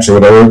contacts or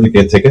whatever to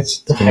get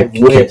tickets? I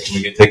Can wish.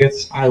 we get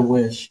tickets? I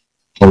wish.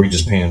 Or are we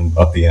just paying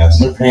up the ass?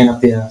 They're paying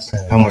up the ass.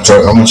 How much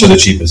are the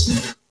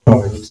cheapest?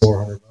 Probably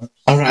 $400.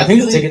 I don't know. I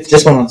think the tickets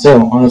just went on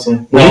sale, honestly.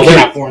 No, they're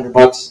not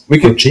 $400. We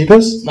The could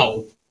cheapest?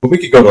 No. we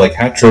could go to like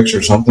Hat Tricks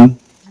or something.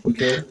 We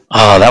could.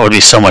 Oh, that would be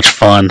so much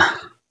fun.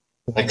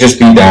 Like just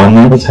be down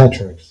there. What's hat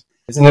tricks?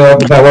 Isn't that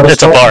what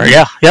It's a bar,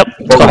 yeah. Yep.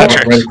 It's called Hat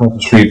Right Tricks. across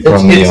the street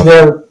from It's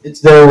their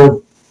it's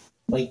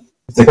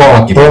like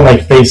Well, hockey they're bar.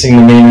 like facing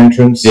the main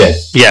entrance.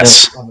 Yes.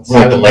 Yes. On the Right,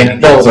 side the of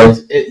lighting main entrance.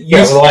 bolts.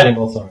 Yeah, the lighting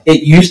bolts are.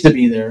 It used to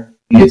be there.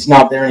 It's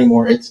not there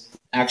anymore. It's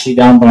actually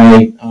down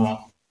by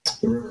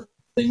the river.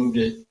 They moved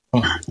it.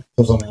 It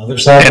was on the other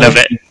side.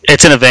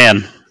 It's in a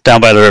van down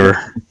by the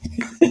river.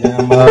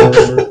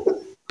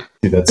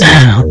 Dude, that's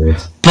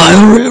hilarious. By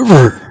the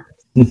river.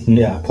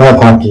 Yeah,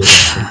 playoff hockey.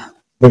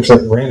 Looks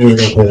like the Rangers are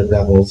going to play the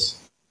Devils.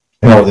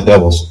 No, the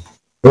Devils.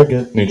 They're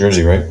good. New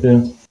Jersey, right?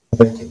 Yeah. I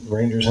think the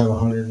Rangers have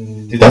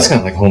 100. Dude, that's kind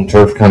of like home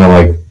turf, kind of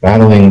like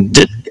battling.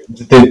 Did-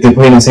 They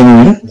play in the same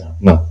arena?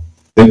 No.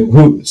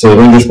 So the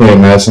Rangers play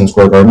in Madison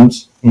Square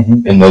Gardens,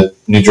 Mm-hmm. and the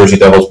New Jersey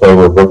Devils play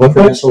where Brooklyn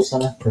plays? Prudential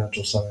Center.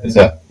 Prudential Center. Is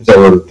that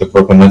where the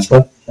Brooklyn Nets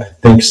play? I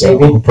think so.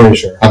 Maybe. I'm pretty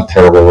sure. I'm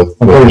terrible with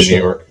I'm pretty New sure.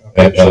 York.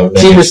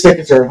 Cheapest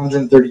tickets are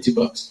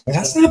 $132.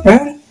 That's not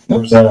bad.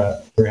 Where's that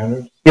at?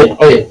 300? Yeah.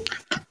 Oh yeah.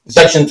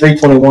 Section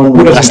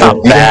 321. That's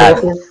not bad.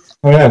 I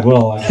mean, I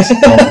will. I just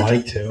don't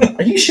like to.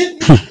 Are you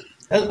shitting?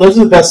 Those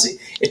are the best.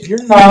 If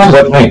you're not,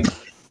 What night?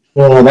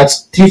 well,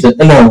 that's Tuesday.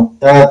 No,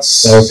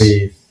 that's That would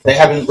be They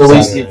haven't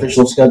released Saturday. the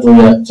official schedule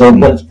yet. So,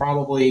 but it's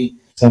probably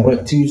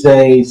Saturday.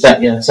 Tuesday,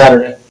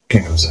 Saturday.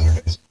 Can't go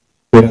Saturdays.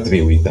 It would have to be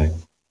a weekday.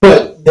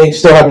 But they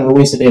still haven't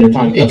released a date or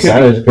time. It could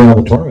Saturday's going to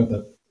have a tournament.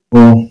 That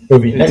Well, it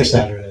would be next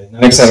Saturday.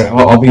 not next this Saturday.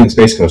 I'll be in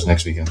Space Coast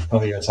next weekend.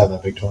 Oh, you guys have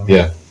that big tournament?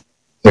 Yeah.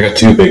 I got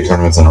 2 big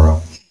tournaments in a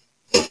row.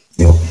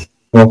 Yep.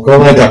 Well, go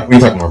We Lightning. can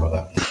talk more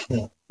about that.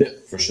 Yeah.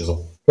 For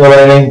shizzle. Go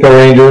Lightning. Go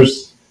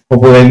Rangers.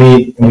 Hopefully they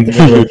meet and we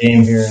can do a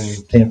game here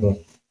in Tampa.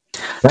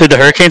 Did the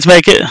Hurricanes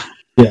make it?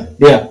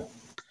 Yeah.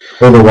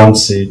 Or the 1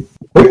 seed.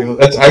 I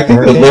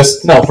think the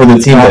list for the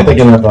team. I'm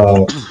thinking of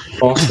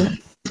Boston.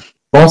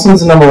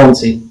 Boston's the number 1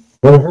 seed.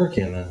 what a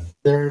Hurricane then.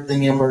 They're the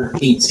number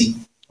 8 seed.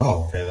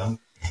 Oh, okay then.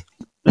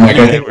 Mike,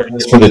 I think the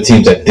list for the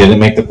teams that didn't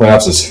make the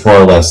playoffs is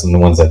far less than the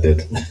ones that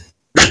did.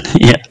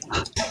 Yeah.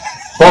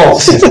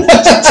 False.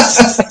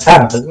 It's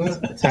half, isn't it?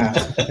 It's half.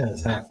 Yeah,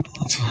 it's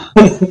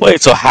half.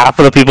 Wait, so half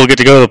of the people get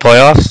to go to the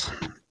playoffs?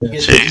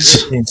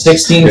 Jeez.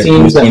 16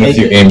 teams that Win a make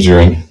few it. games you're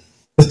in.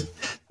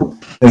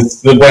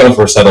 The playoffs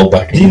were settled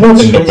back Do you know in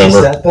what's crazy is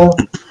November. that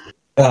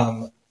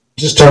though?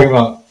 Just talking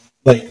about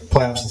like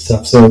playoffs and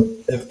stuff. So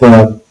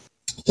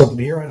from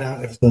here on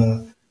out, if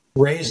the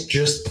Rays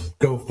just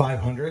go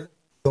 500,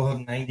 they'll have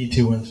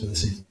 92 wins for the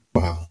season.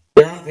 Wow.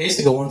 They're on pace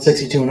to go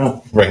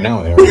 162-0. Right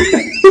now they are.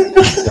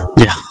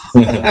 Yeah.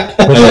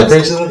 Which is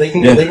crazy though. They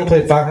can Yeah. they can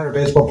play 500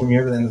 baseball from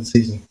here to the end of the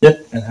season.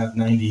 Yep. And have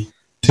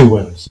 92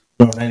 wins.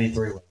 No,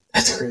 93 wins.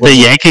 That's crazy. The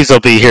Yankees will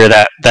be here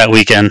that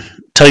weekend.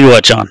 Tell you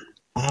what, John.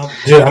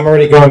 Dude, I'm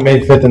already going May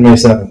 5th and May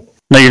 7th.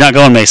 No, you're not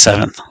going May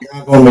 7th. You're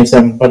not going May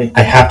 7th, buddy.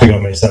 I have to go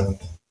May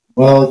 7th.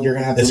 Well, you're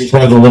going to have to It's for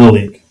the reschedule. Little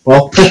League.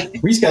 Well,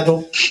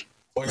 reschedule.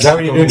 Is that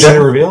what you do,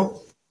 gender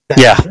reveal?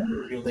 Yeah.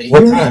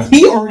 What time?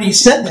 He already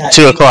said that.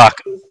 2 o'clock.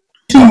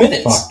 2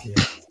 minutes. Fuck you.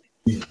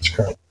 Jesus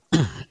Christ.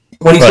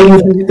 When he said he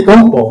was going to get the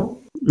golf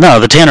ball. No,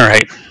 the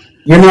Tannerite.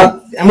 You're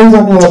not. Emily's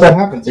not going to let that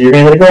happen, so you're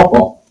going to get a golf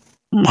ball.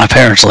 My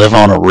parents live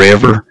on a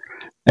river,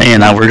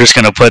 and we're just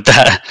going to put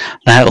that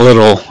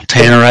little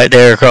Tannerite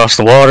there across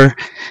the water,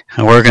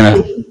 and we're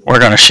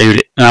gonna shoot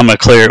it, and I'm gonna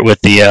clear it with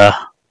the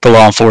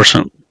law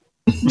enforcement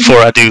before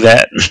I do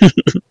that.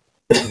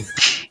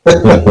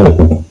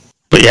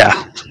 But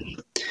yeah,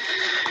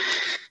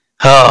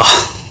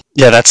 oh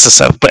yeah, that's the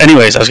stuff. But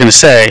anyways, I was gonna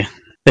say,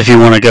 if you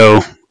want to go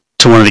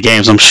to one of the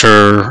games, I'm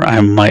sure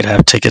I might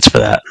have tickets for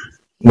that.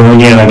 No,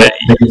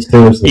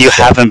 You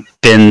haven't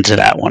been to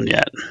that one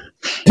yet.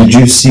 Did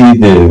you see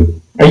the?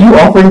 Are you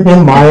offering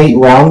him my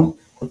round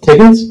of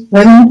tickets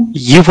right now?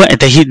 You went.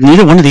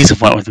 Neither one of these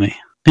have went with me.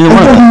 Neither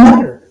That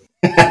one of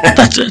them.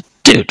 doesn't matter.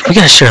 Dude, we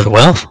gotta share the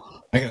wealth.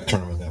 I got a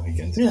tournament that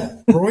weekend. Yeah,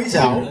 Roy's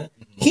out.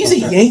 He's a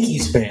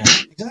Yankees fan.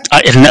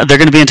 And they're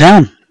gonna be in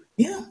town.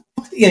 Yeah,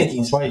 fuck the Yankees.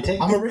 That's why you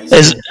take I'm a Rays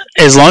fan.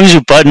 As long as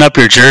you button up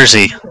your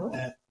jersey,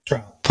 that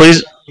trial.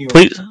 please.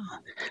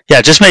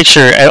 Yeah, just make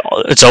sure.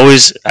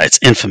 It's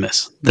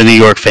infamous. The New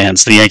York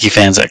fans, the Yankee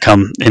fans that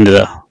come into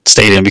the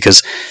stadium,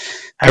 because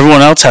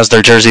everyone else has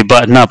their jersey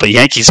buttoned up. A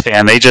Yankees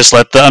fan, they just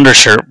let the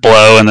undershirt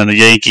blow, and then the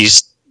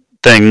Yankees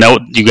thing. No,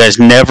 you guys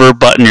never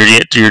button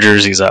your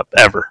jerseys up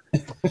ever.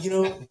 You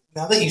know,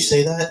 now that you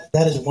say that,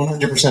 that is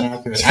 100%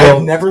 accurate. So,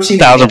 I've never seen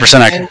 1000% a Yankee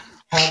accurate. fan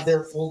have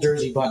their full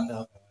jersey buttoned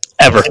up.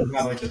 Ever. It's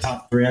not like the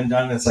top 3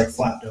 undone. It's like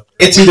flapped over.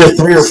 It's either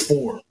 3 or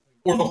 4.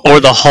 Or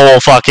the whole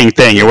fucking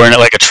thing. You're wearing it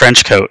like a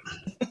trench coat.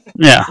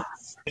 Yeah.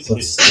 So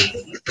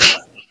stupid.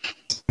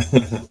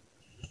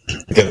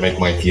 I gotta make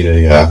Mike eat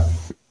a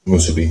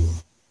musubi.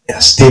 Yeah,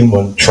 Steam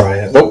wouldn't try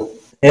it. Nope.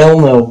 Hell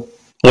no.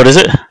 What is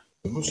it?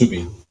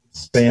 Musubi.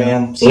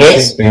 Spam.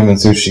 Spam and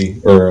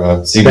sushi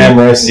or seaweed. Spam,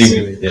 rice, and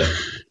seaweed. Yeah.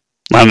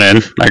 I'm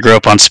in. I grew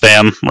up on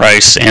spam,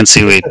 rice, and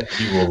seaweed.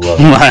 You will love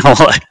My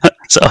whole life.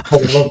 So, I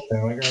love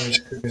spam. I grandma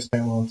used to cook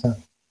spam all the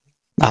time.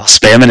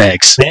 spam and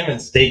eggs. Spam and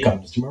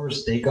steakums. Do you remember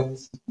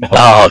steakums?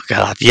 Oh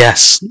god,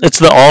 yes. It's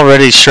the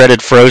already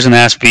shredded frozen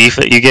ass beef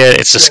that you get.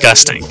 It's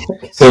disgusting.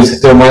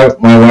 So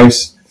my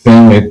wife's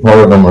family, part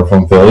of them are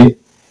from Philly,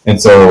 and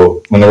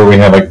so whenever we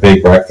have like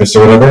big breakfast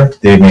or whatever,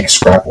 they make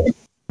scrapple.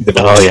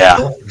 Oh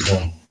yeah,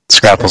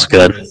 Scrapple's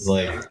good. It's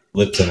like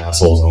lips and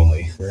assholes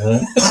only.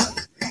 Really?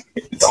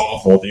 It's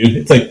awful,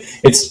 dude.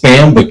 It's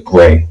spam but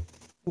gray.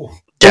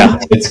 Yeah,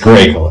 It's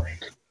gray color.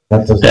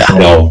 That doesn't Yeah. sound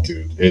No,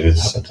 dude, it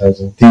is.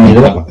 appetizing. Do you eat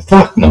it?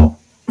 Fuck no.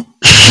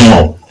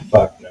 No.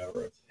 Fuck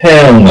no.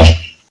 Hell no.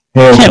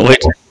 Hell Can't no.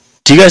 wait.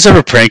 Do you guys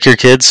ever prank your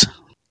kids?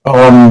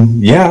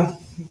 Yeah.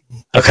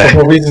 Okay.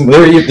 For reason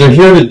they're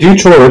here to do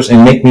chores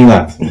and make me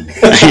laugh.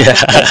 Yeah.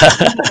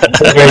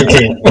 Very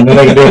keen. And then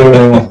they can do whatever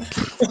they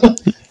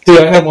want. Dude,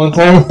 I had one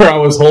time where I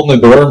was holding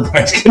the door and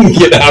Bryce couldn't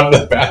get out of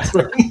the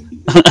bathroom.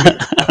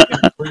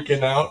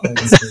 Freaking out.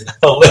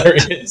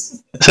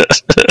 Hilarious.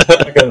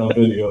 I got it on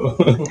video.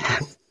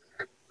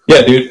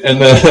 Yeah, dude. And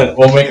then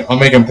I'll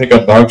make him pick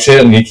up dog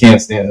shit and he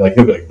can't stand it. Like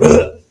he'll be like,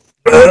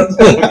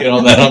 get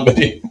all that on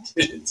video.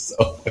 It's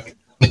so fucking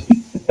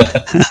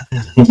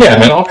yeah,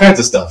 man, all kinds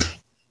of stuff.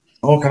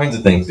 All kinds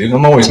of things, dude.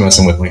 I'm always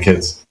messing with my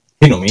kids.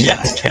 You know me. Yeah,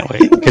 I can't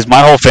wait. Because my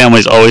whole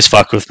family's always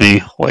fucked with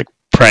me, like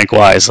prank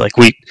wise. Like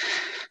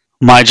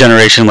my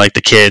generation, like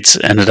the kids,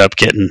 ended up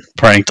getting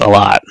pranked a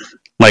lot,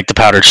 like the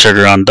powdered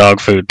sugar on dog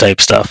food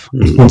type stuff.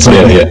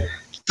 Yeah.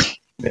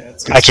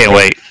 It's good I can't stuff.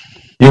 wait.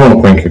 You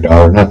won't prank your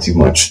daughter, not too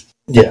much.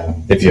 Yeah.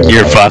 If you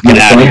You're fucking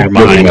out of your You'll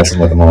be mind. messing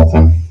with them all the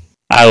time.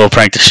 I will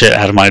prank the shit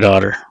out of my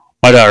daughter.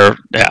 My daughter,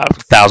 yeah,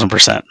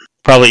 1,000%,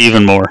 probably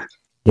even more.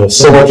 Yes.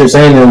 So what you're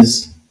saying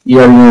is you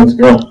already know it's a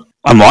girl.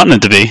 I'm wanting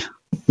it to be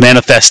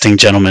manifesting,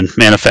 gentlemen,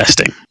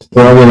 manifesting.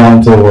 Throw it out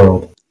into the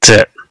world.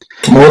 That's it.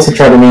 Melissa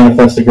tried to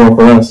manifest a girl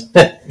for us.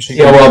 See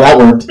how well that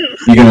worked.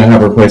 You gonna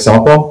have her play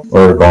softball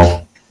or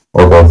golf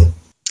or both?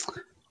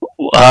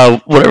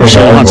 Whatever she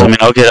wants. I mean,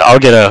 I'll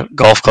get a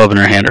golf club in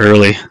her hand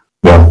early.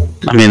 Yeah.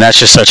 I mean, that's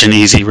just such an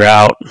easy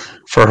route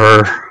for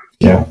her.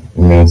 Yeah. I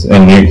mean,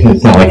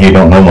 it's not like you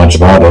don't know much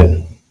about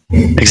it.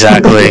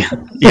 Exactly.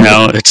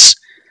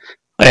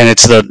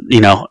 It's the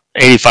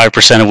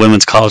 85% of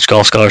women's college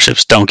golf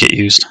scholarships don't get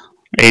used.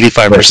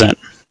 85%.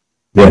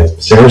 Yeah.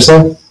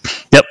 Seriously?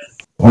 Yep.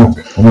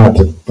 Fuck. I'm gonna have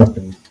to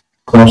fucking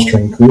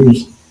cross-train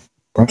cruise.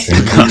 Get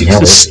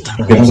him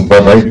some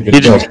Bud Light. Good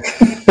You job.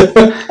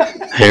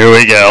 Here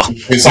we go.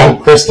 Too soon?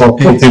 Crystal.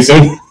 Too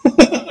soon?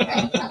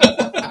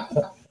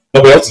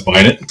 Nobody else is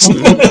buying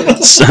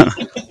it. So,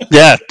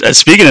 yeah.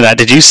 Speaking of that,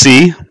 did you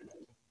see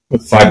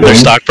With $5 their billion.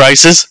 stock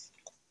prices?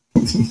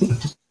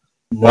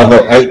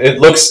 It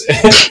looks.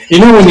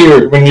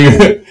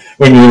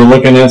 when you're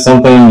looking at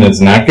something that's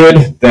not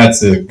good,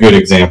 that's a good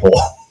example.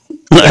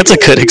 That's a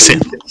good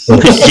example.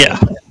 Yeah.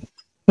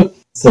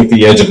 It's like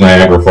the edge of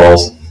Niagara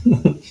Falls.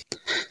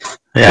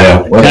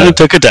 Yeah. what Kind a- of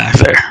took a dive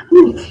there.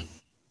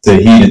 It's a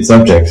heated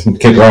subject.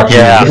 Kid Rock.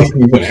 Yeah. He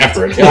went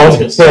after it. I was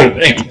gonna say,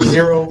 Damn.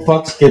 0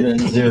 fucks given.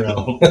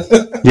 0.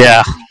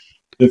 Yeah.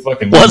 The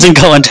fucking Wasn't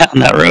going down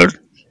that road.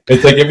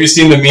 It's like, have you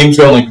seen the memes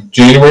going like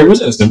January was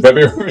this and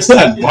February was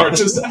that, March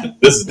was that?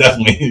 This is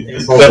definitely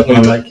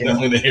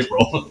the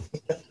April.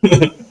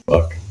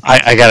 Fuck.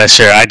 I gotta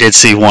share. I did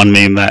see one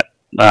meme that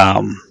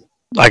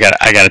I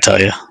gotta tell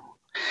you.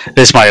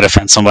 This might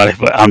offend somebody,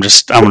 but I'm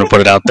gonna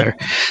put it out there.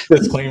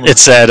 Disclaimer. It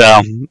said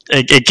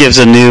it gives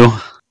a new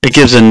It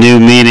gives a new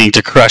meaning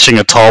to crushing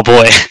a tall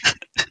boy.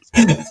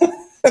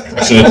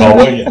 Crushing a tall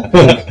boy, yeah.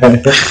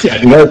 Yeah,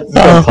 dude, that's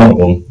a ton of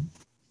them.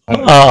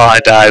 Oh, I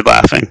died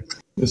laughing.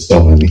 There's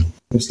so many.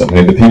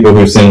 The people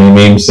who send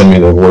me memes send me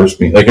the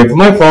worst memes. Like, if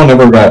my phone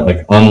ever got,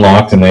 like,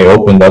 unlocked and they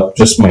opened up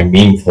just my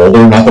meme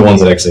folder, not the ones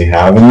that I actually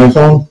have in my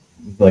phone,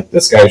 like,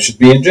 this guy should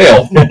be in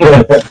jail. I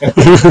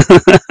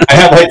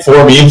have, like,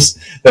 4 memes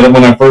that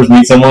when I first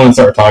meet someone and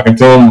start talking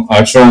to them,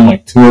 I show them,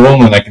 like, 2 of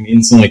them, and I can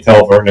instantly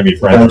tell if we're going to be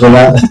friends or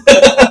not.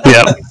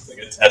 Yep. It's like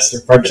a test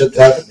of friendship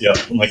test. Yeah.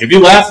 I'm like, if you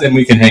laugh, then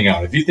we can hang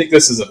out. If you think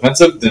this is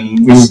offensive,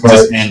 then we should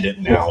just end it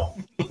now.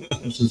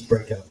 Let's just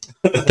break up.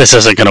 This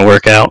isn't going to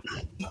work out.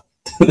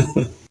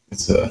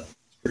 It's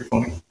pretty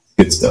funny.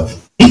 Good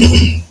stuff.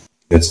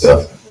 Good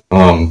stuff.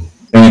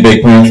 Any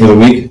big plans for the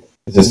week?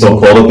 Is it still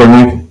cold up there,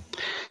 Mike?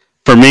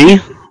 For me,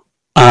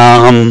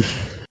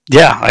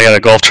 yeah, I got a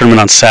golf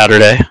tournament on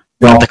Saturday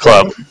at the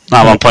club.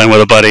 I'm playing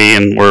with a buddy,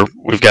 and we're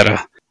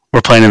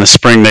playing in the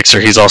spring mixer.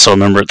 He's also a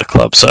member of the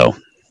club. So,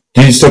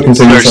 do you still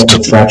consider yourself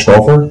a scratch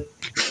golfer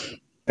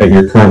at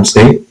your current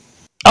state?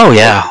 Oh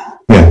yeah,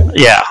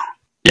 yeah,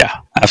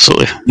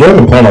 absolutely. You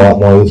haven't played a lot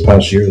more this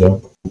past year,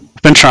 though.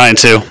 I've been trying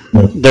to.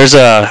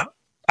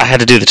 I had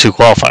to do the 2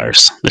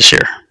 qualifiers this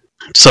year,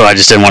 so I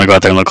just didn't want to go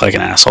out there and look like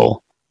an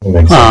asshole. That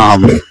makes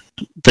sense.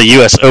 The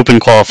U.S. Open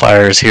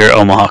qualifiers here at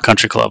Omaha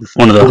Country Club,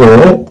 one of the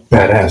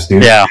Badass,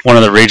 dude. Yeah, one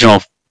of the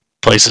regional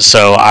places.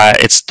 So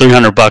it's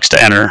 $300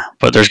 to enter,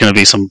 but there's going to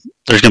be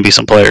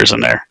some players in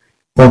there.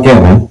 Fuck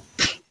yeah, man.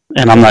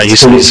 And I'm not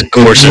used to these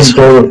courses.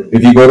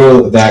 If you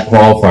go to that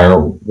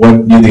qualifier,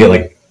 what do you get,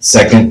 like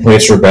second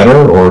place or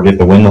better, or do you have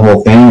to win the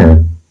whole thing?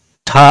 Or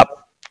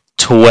Top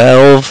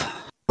 12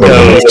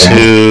 go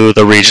to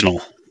the regional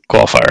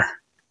qualifier.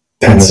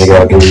 That's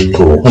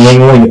cool. And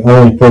then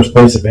only first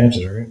place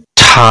advances, right?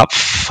 Top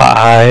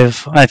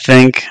 5, I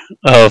think,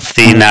 of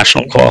the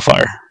national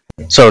qualifier.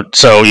 So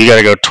you got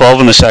to go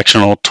 12 in the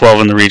sectional,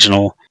 12 in the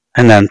regional,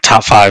 and then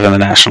top 5 in the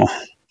national.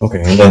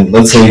 Okay, and then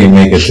let's say you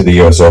make it to the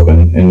U.S.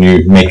 Open and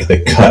you make the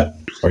cut.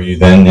 Are you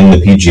then in the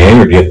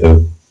PGA, or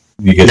do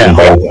you get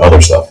invited to other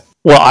stuff?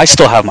 Well, I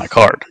still have my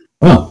card.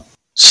 Oh.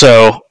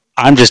 So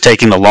I'm just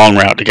taking the long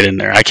route to get in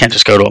there. I can't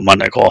just go to a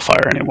Monday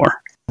qualifier anymore.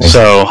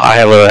 So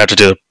I literally have to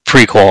do the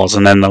pre-quals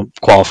and then the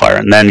qualifier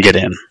and then get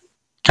in,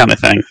 kind of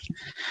thing.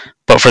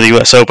 But for the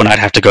U.S. Open, I'd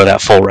have to go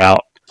that full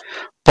route.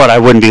 But I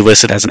wouldn't be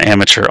listed as an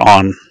amateur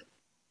on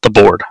the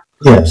board.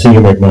 Yeah, so you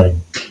can make money.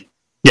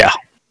 Yeah.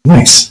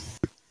 Nice.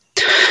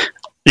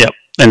 Yep.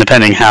 And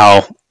depending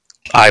how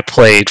I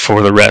played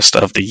for the rest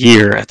of the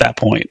year at that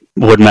point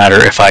would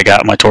matter if I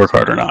got my tour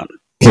card or not.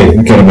 Okay,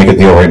 I'm going to make a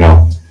deal right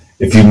now.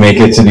 If you make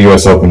it to the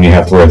U.S. Open, you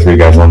have to wear a 3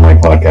 Guys One Mic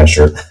podcast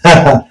shirt.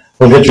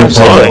 We'll get your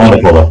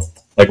polo.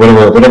 Like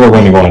whatever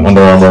one you want,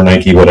 Under Armour,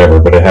 Nike, whatever,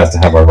 but it has to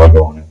have our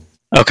logo on it.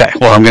 Okay,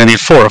 well, I'm going to need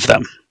 4 of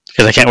them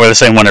because I can't wear the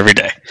same one every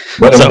day.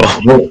 We'll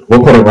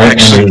put it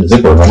right under the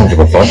zipper. I don't give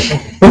a fuck.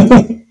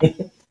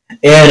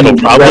 And it'll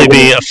probably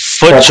be a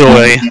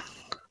FootJoy.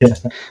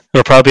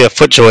 It'll probably be a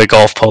FootJoy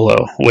golf polo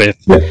with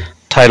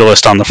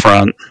Titleist on the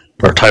front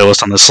or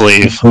Titleist on the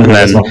sleeve, and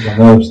then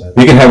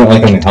you can have it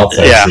like on the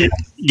outside.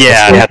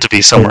 Yeah, it'd have to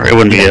be somewhere. It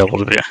wouldn't be able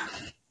to be.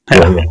 Yeah.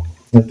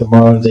 Like the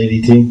Marlins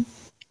ADT.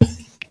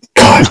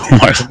 God,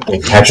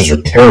 the patches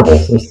are terrible.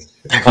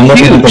 I'm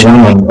looking at the one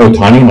on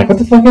Otani. I'm like, what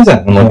the fuck is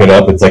that? I'm looking it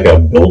up. It's like a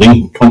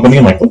building company.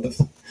 I'm like, what the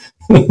fuck?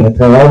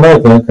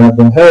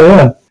 Hell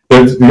yeah.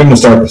 They're going to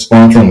start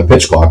sponsoring the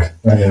pitch clock.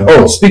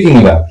 Oh, speaking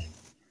of that.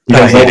 You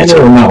guys like it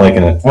or not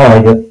liking it? I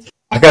like it.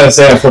 I got to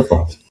say, I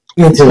flip-flopped.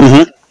 Me too.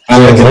 Mm-hmm. I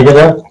like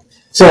it.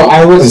 So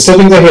There's still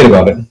things I hate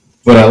about it,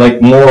 but I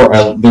like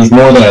more. There's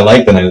more that I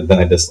like than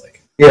I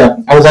dislike. Yeah,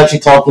 I was actually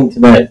talking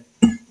today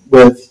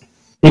with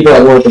people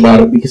at work about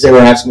it because they were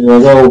asking me,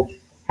 like, oh,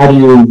 how do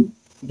you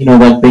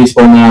like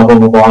baseball now, blah,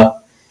 blah,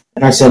 blah.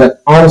 And I said,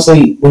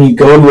 honestly, when you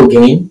go to a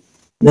game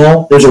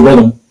now, there's a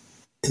rhythm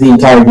to the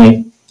entire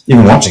game.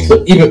 Even watching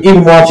it.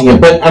 Even watching it.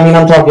 But, I mean,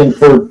 I'm talking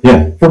for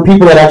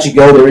people that actually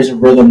go, there is a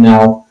rhythm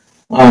now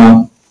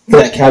for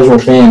that casual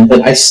fan.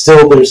 But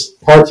there's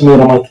parts of me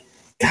that I'm like,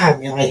 God,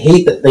 man, I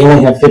hate that they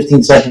only have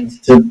 15 seconds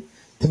to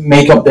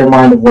make up their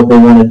mind of what they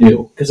want to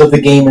do because of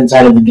the game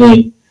inside of the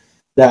game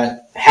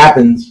that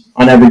happens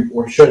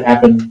or should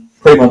happen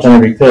pretty much on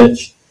every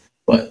pitch.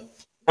 But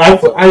I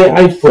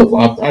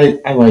flip-flopped.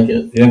 I like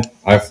it. Yeah,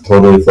 I've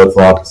totally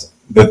flip-flopped.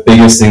 The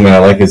biggest thing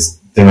that I like is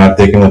they're not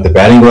digging with the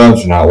batting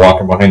gloves. They're not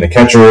walking behind the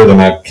catcher. They're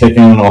not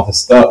kicking all the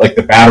stuff. Like,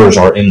 the batters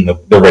are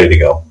they're ready to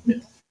go. Yeah.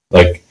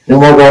 Like, no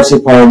more Garcia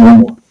Power, no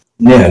more.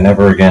 Yeah,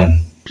 never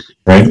again.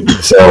 Right?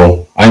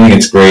 So I think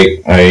it's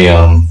great.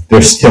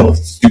 There's still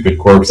stupid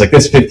quirks like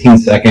this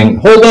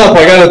 15-second. Hold up,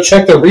 I gotta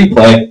check the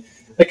replay.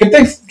 Like, if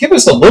they give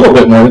us a little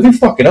bit more, if they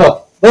fuck it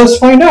up, let us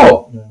find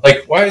out. Yeah.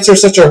 Like, why is there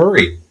such a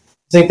hurry?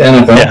 This ain't the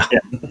NFL.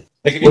 Yeah.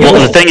 Like,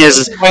 the thing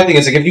is, my thing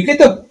is, like, if you get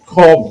the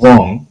call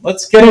wrong,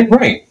 let's get it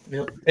right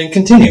and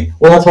continue.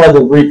 Well, that's why the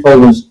replay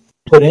was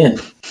put in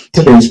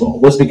to baseball,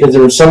 was because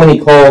there were so many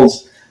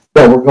calls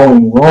that were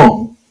going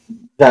wrong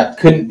that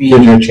couldn't be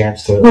a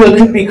chance to. Well, it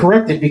couldn't be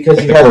corrected because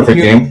like you had a perfect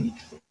game.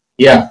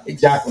 Yeah,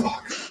 exactly.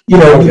 You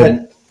know, you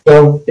had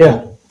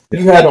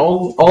you had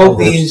all of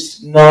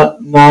these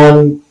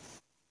non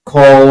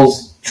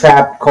calls,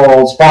 trapped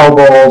calls, foul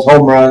balls,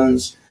 home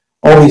runs,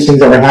 all these things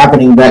that were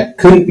happening that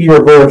couldn't be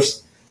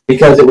reversed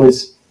because it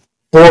was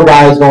 4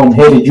 guys going,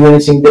 "Hey, did you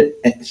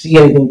see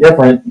anything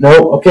different?" No.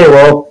 Okay,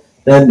 well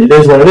then it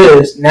is what it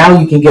is. Now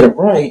you can get it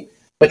right,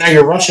 but now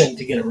you're rushing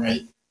to get it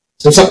right.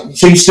 So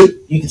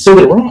you can still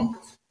get it wrong.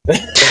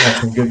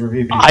 Some good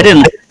review people. I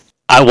didn't.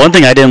 One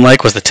thing I didn't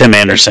like was the Tim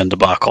Anderson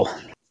debacle.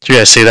 Did you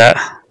guys see that?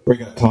 Where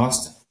he got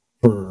tossed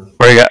for.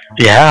 Where he got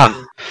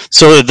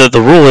So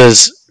the rule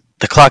is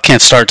the clock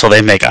can't start until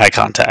they make eye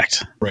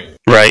contact. Right.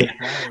 Right.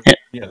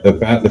 Yeah,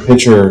 the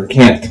pitcher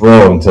can't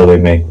throw until they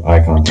make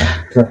eye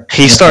contact. Correct.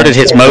 He started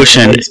his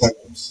motion.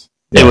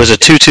 It was a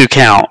 2-2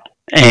 count,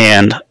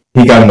 and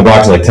He got in the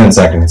box in like 10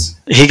 seconds.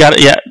 he got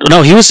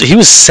No, he was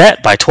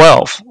set by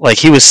 12. Like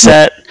he was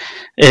set.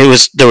 There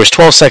was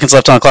 12 seconds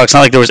left on the clock. It's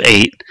not like there was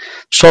 8.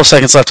 There's 12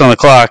 seconds left on the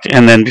clock,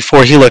 and then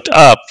before he looked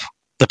up,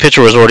 the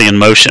pitcher was already in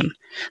motion.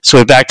 So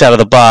he backed out of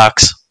the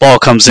box. Ball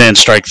comes in,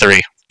 strike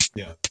 3.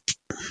 Yeah,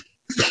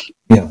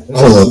 It's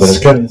a little bit. It's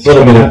going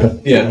to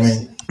happen. Yeah. I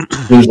mean,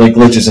 there's like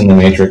glitches in the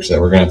matrix that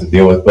we're gonna have to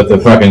deal with. But the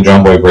fucking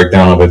John Boy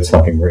breakdown of it's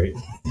fucking great.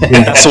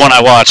 That's the one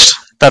I watched.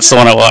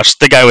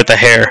 The guy with the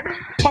hair.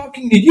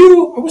 Talking to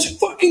you, I was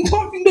fucking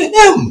talking to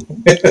him.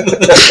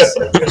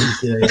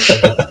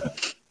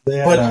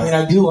 But I mean,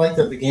 I do like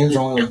that the games are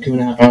only like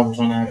 2.5 hours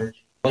on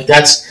average. Like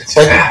that's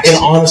like, and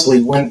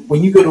honestly, when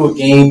you go to a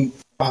game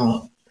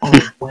on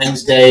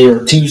Wednesday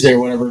or Tuesday or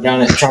whatever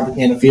down at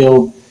Tropicana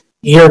Field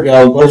a year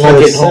ago, you're not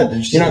getting home.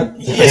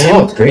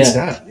 It's great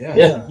stat. Yeah.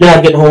 You're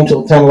not getting home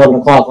till 10, 11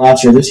 o'clock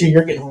last year. This year,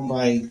 you're getting home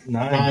by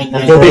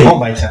 9. You'll be home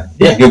by 10.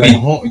 Yeah, you'll be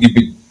home. You'll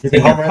be You'll be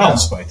in home your right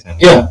house by 10.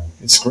 Yeah.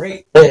 It's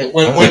great.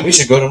 When We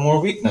should go to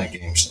more weeknight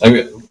games. I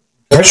mean,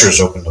 Pressure's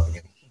opened up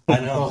again. I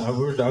know.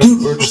 We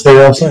were just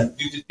there last night.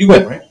 You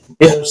went, right?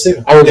 Yeah, I was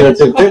there. I was there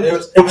too. Dude, it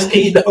was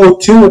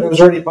 8:02 and it was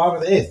already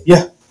bottom of the 8th.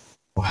 Yeah.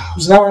 Wow. It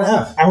was an hour and a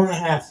half. Hour and a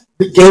half.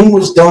 The game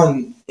was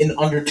done in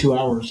under 2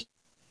 hours.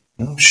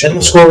 Oh, shit. And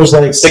the score was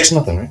like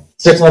 6-0, right?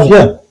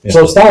 6-0. Yeah.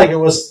 So it's not like it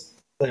was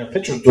like a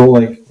pitcher's duel.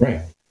 Like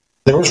Right.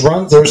 there was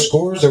runs, there was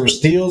scores, there was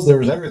steals, there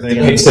was everything.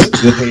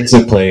 The pace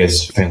of play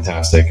is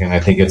fantastic, and I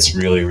think it's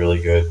really,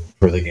 really good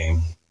for the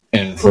game.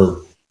 And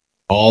for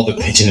all the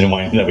pitching and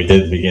whining that we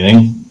did at the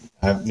beginning,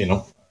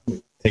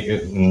 take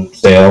it and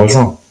say I was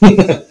wrong.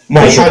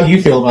 Mike, how do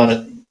you feel about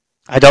it?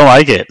 I don't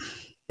like it.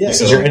 Yeah,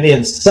 because your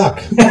Indians suck.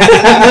 Man,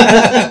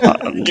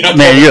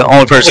 you're the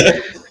only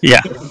person.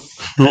 Yeah.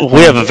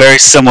 We have a very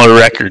similar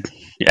record,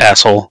 you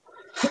asshole.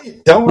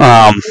 Don't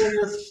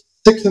you're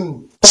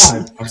 6-5.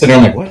 I'm sitting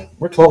there like, what?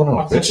 We're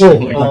 12-0.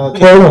 Officially,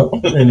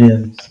 12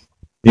 Indians.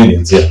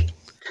 Indians, yeah.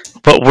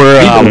 But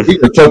we're We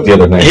were choked the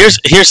other night.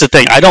 here's the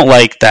thing. I don't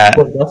like that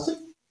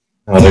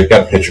Oh, they've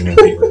got a pitcher named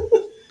Beaver.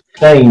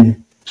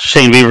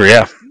 Shane Bieber,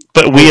 yeah.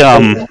 But we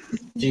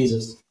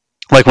Jesus.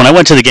 like when I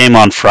went to the game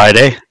on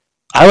Friday,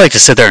 I like to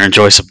sit there and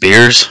enjoy some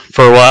beers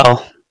for a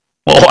while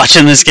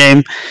watching this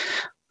game.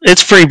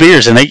 It's free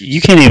beers, and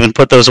you can't even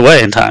put those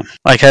away in time.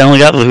 Like I only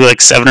got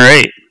like 7 or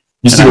 8.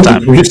 You see what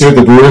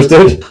the Brewers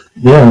did?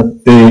 Yeah.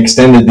 They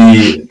extended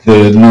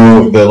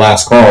the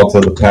last call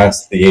to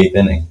past the 8th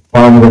inning.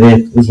 Bottom of the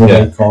 8th is what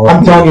they call it.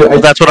 I'm telling you,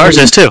 That's what ours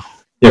is too.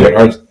 Yeah, but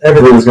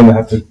Everything was going to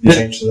have to be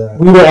changed to that.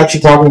 we were actually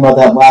talking about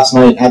that last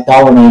night at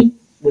Dollar Night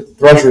with the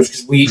Threshers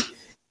because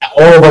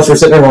all of us were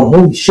sitting there going,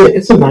 holy shit,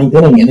 it's the 9th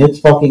inning and it's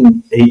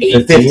fucking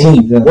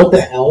 8:15. Yeah. What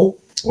the hell?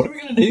 what are we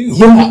gonna do?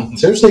 Yeah.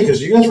 Seriously,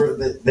 because you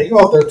guys they go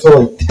out there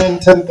till like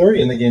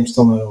 10:30 and the game's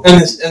still not over.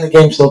 And the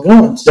game's still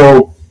going.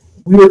 So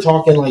we were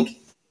talking like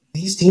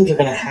these teams are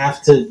going to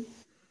have to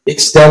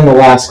extend the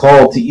last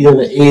call to either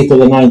the 8th or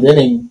the 9th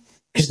inning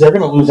because they're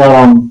going to lose out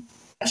on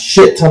a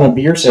shit ton of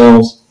beer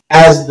sales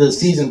as the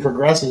season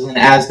progresses and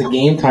as the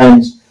game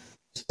times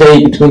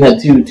stay between that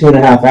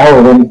 2.5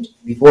 hour when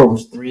before it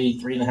was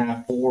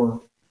 3.5,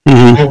 4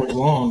 hours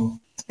long.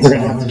 They're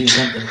going to have to do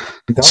something.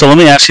 So let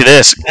me ask you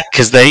this,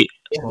 because they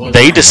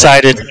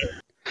decided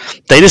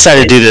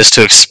to do this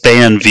to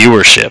expand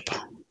viewership,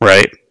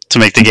 right? To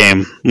make the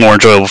game more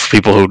enjoyable for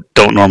people who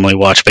don't normally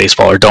watch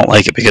baseball or don't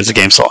like it because the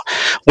game's slow.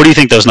 What do you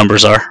think those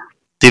numbers are?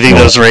 Do you think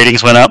those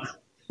ratings went up?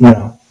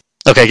 No.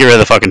 Okay, get rid of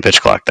the fucking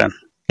pitch clock then.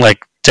 Like,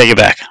 take it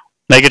back.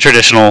 Make it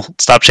traditional.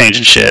 Stop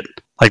changing shit.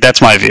 Like,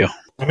 that's my view.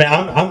 I mean,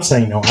 I'm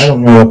saying no. I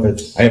don't know if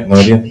it's. I have no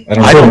idea.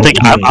 I don't think.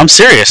 I'm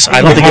serious.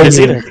 I don't think it is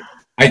either.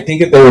 I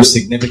think if there was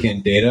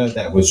significant data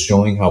that was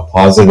showing how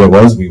positive it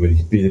was, we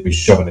would be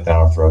shoving it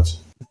down our throats.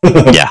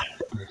 Yeah.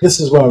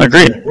 This is what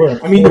Agreed.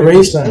 I mean, the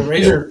Rays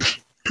are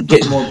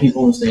getting more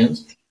people in the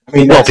stands. I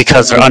mean, Well,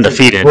 because they're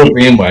undefeated. We're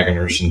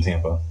bandwagoners in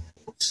Tampa.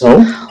 So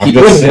I'm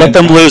just saying. Let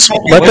them lose.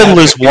 Let them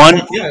lose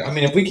one. Yeah, I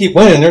mean, if we keep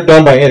winning, they're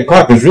done by 8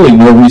 o'clock. There's really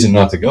no reason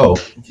not to go.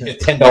 You get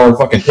 $10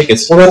 fucking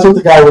tickets. Well, that's what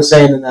the guy was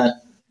saying in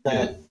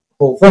that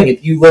whole thing.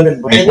 If you live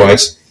in Brandon,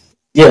 Likewise.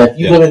 if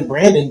you live in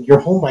Brandon, you're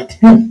home by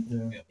 10.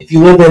 Yeah. If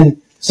you live in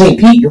St.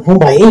 Pete, you're home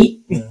by 8.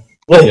 Yeah.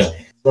 Like, Yeah.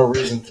 no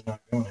reason to not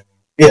go anymore.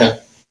 yeah.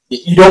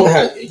 You don't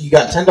have. You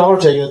got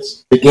 $10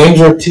 tickets. The games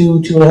are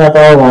 2.5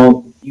 hour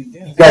long.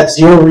 You've got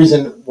zero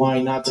reason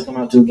why not to come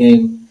out to a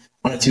game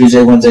on a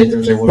Tuesday, Wednesday,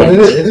 Thursday, But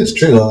whatever. it is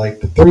true though. Like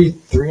the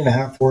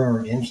 3.5, 4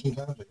 hour games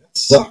sometimes, like, that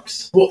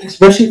sucks. Well,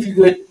 especially if you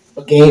go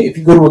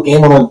to a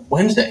game on a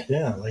Wednesday.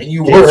 Yeah, like And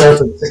you game work.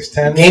 starts at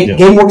 6:10.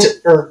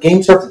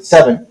 Game starts at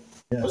 7.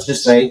 Yeah. Let's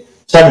just say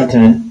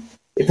 7:10.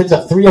 If it's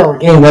a 3-hour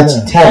game, that's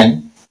Yeah.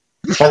 10.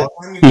 By the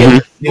time you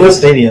Mhm. You go to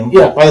stadium.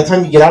 Yeah, by the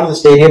time you get out of the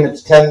stadium,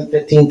 it's 10,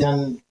 15,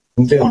 10.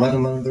 Until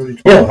 11:30,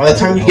 12. Yeah, by the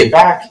time you get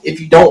back, if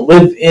you don't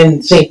live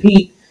in St.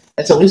 Pete,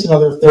 that's at least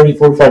another 30,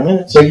 45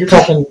 minutes. So you're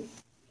talking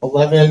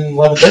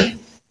 11:30.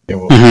 Yeah,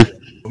 well, Mhm.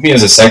 me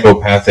as a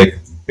psychopathic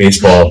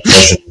baseball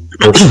obsession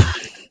person,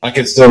 I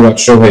could still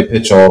watch Shohei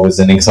pitch all of his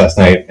innings last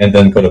night and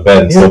then go to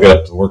bed and still get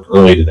up to work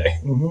early today.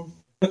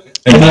 Mm-hmm.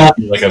 And not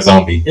be like a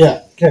zombie. Yeah.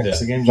 Yeah,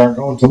 'cause the games aren't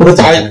going to. But it's,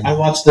 I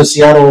watched the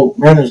Seattle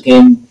Mariners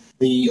game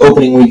the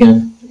opening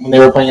weekend when they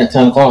were playing at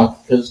 10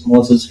 o'clock because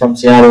Melissa's from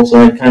Seattle, so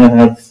I kind of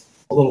have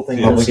a little thing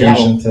about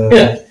Seattle. obligation to.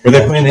 Yeah. Were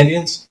they playing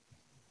Indians?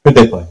 Who'd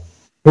they play?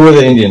 Who were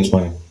the Indians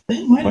playing?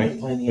 They might have been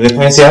playing the Were they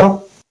playing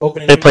Seattle?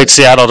 opening They played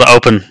Seattle to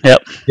open. Yep.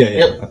 Yeah,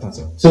 Yep. I thought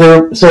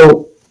so.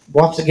 So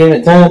watch the game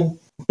at 10,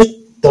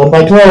 done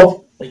by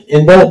 12, like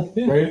in bed,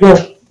 ready to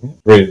go.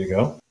 Ready to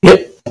go?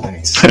 Yep.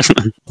 Nice.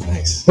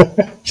 Nice.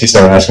 She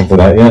started asking for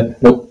that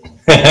yet? Nope.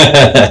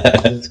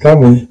 It's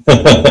coming.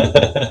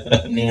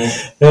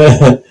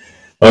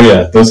 Oh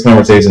yeah, those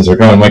conversations are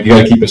coming. Mike, you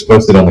gotta keep us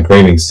posted on the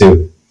cravings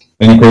too.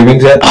 Any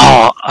cravings yet?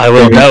 Oh, I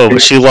will know,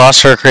 but she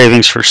lost her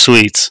cravings for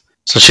sweets,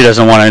 so she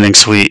doesn't want anything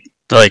sweet.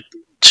 Like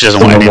she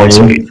doesn't want anything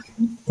sweet.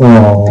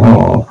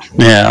 Oh,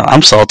 Yeah,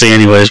 I'm salty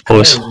anyways,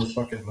 boys.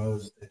 fucking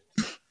Moe's.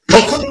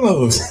 Oh, come to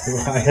Moe's.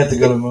 I had to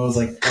go to Moe's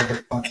like every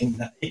fucking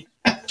night.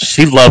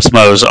 She loves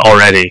Moe's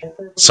already,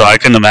 so I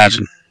couldn't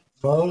imagine.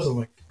 Moe's. I'm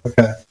like,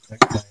 okay.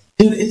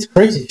 Dude, it's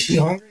crazy. She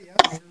hungry?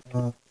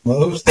 Yeah.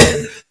 Moe's.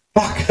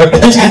 Fuck.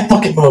 just had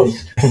fucking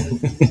Moe's.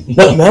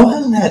 No, Mel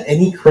hasn't had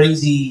any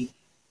crazy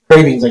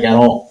cravings like at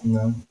all.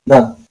 No.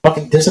 No.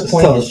 Fucking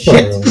disappointing as Still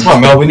shit. early. Come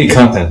on, Mel, we need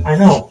content. I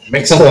know.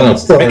 Make something up.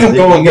 Still Make him early.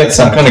 go and get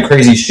some kind of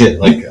crazy shit.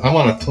 Like, I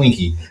want a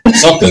Twinkie.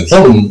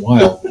 Something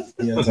wild.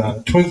 Yeah, it's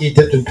Twinkie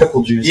dipped in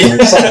pickle juice. Yeah.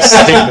 Like, something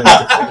stupid.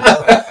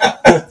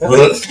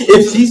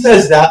 If she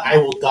says that, I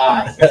will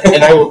die.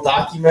 And I will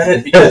document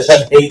it because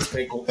she hates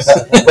pickles.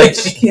 Like,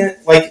 she can't,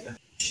 like,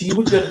 she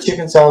would go to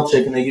Chicken Salad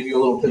Chicken, they give you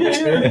a little pickle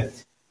spear.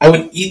 I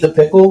would eat the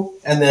pickle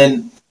and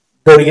then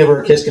go to give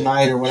her a kiss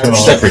goodnight or whatever.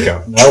 She's like, Freak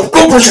out. No.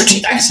 go brush your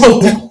teeth, I smell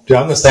pickle. Dude,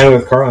 I'm the same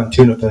with Carla on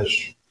tuna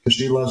fish. Because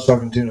she loves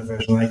fucking tuna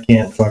fish and I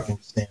can't fucking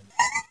stand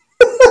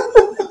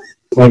it.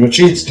 Like when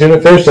she eats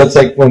tuna fish, that's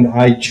like when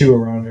I chew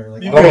around her.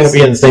 Like, I don't want to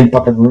be in the same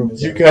fucking room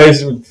as You her.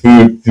 guys with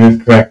food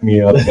crack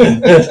me up.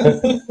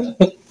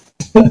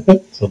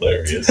 It's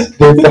hilarious.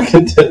 Dude,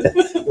 fucking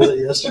was it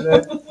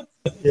yesterday?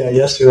 Yeah,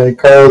 yesterday.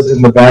 Carla's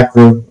in the back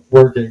room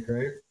working,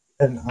 right?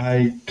 And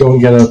I go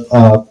and get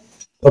a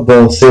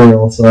bowl of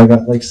cereal. So I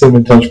got like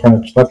Cinnamon Toast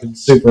Crunch, fucking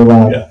super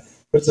loud. Yeah.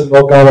 Put some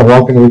milk on it,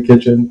 walk into the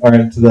kitchen, or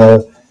into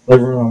the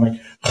living room. I'm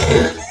like,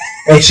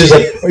 and she's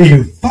like, "Are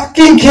you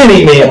fucking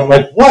kidding me?" And I'm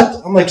like,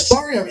 "What?" I'm like,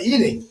 "Sorry, I'm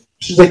eating."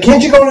 She's like,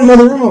 "Can't you go in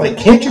another room?" I'm like,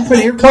 "Can't you put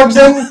earplugs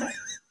in?"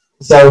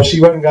 So she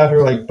went and got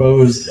her like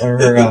Bose or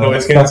her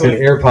Noise fucking canceling.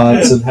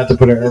 AirPods and had to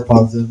put her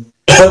AirPods in.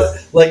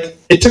 But like,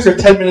 it took her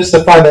 10 minutes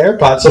to find the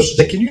AirPods. So she's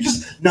like, "Can you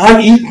just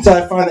not eat until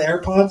I find the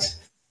AirPods?"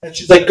 And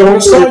she's like, "Go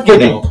inside,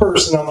 get a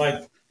purse." And I'm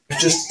like,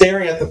 just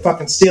staring at the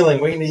fucking ceiling,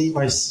 waiting to eat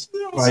my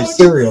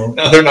cereal.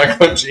 No, they're not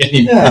crunchy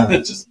anymore. Yeah.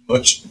 They're just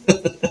mush.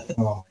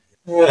 Oh,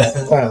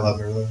 I love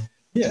her though.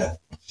 Yeah.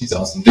 She's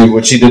awesome. Dude,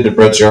 what she did to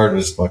Brett's yard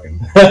was fucking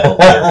That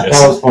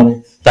hilarious. was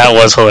funny. That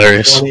was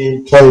hilarious.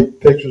 20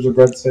 pictures of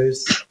Brett's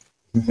face.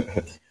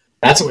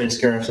 That's a way to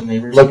scare off some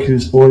neighbors. Look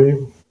who's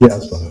 40. Yeah,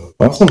 that's fun.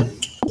 Awesome.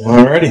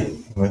 Alrighty.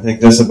 I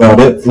think that's about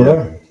it.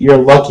 Yeah. You're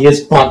lucky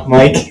as fuck,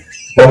 Mike.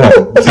 Go ahead.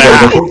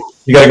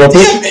 You gotta go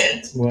through? Damn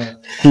it! What?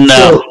 No.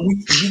 So,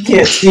 you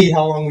can't see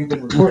how long we've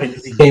been recording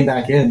because he came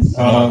back in.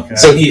 Oh, okay.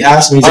 So he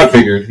asked me, he's I like,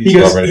 figured he he's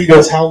goes, already.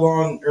 how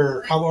long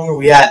are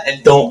we at?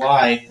 And don't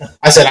lie.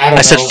 I said, I don't know.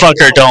 I said, fuck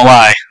her, don't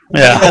lie.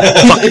 Yeah.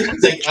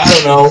 He's like, I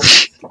don't know.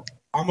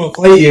 I'm gonna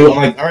fight you. I'm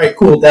like, all right,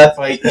 cool, dad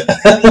fight.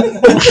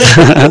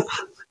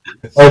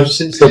 Oh,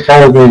 so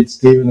Carla made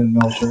Steven and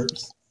Mel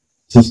shirts.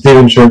 So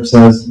Steven's shirt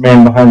says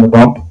 "Man Behind the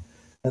Bump,"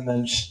 and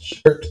then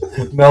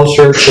Mel's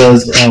shirt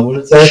says what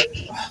did it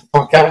say?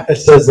 Fuck, God. It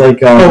says like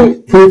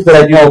Proof that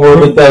I do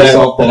only play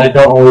softball. that I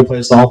don't only play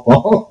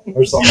softball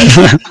or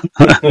something.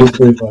 It's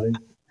pretty funny.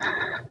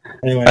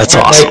 Anyway, That's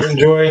all right, awesome. Mike,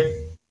 enjoy.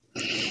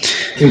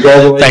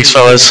 Congratulations. Thanks,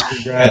 fellas.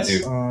 Congrats Yeah,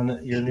 dude.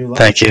 on your new life.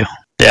 Thank you.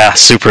 Yeah,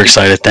 super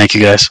excited. Thank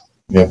you guys.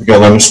 Yeah, we got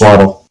lemon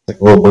swaddle. Like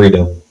a little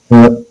burrito.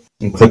 Yep.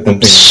 And clip them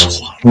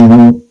things.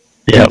 Mm-hmm.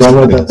 Yep. Don't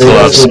let that baby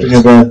Gloves. sleep in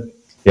your bed.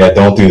 Yeah,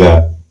 don't do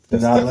that. Do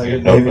not let your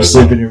no baby good.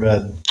 sleep in your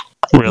bed.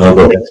 No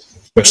Really. good.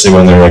 Especially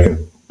when they're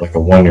like a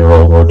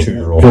 1-year-old or a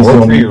 2-year-old Because or a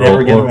they'll 3-year-old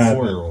never get or a mad.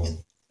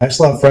 4-year-old. I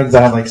still have friends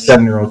that have like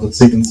 7-year-olds that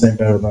sleep in the same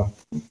bed with them.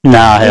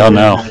 Nah, hell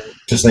no.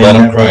 Just Let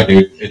them never- cry,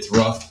 dude. It's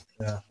rough.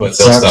 Yeah. But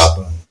they'll Sucks, stop.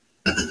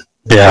 but-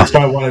 Yeah. That's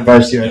my one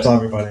advice to you. I tell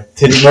everybody.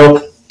 Titty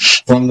milk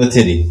from the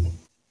titty.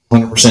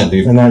 100%,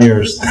 dude. And not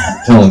yours.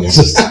 I'm telling you.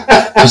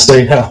 just so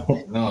you know.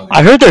 No,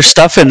 I heard there's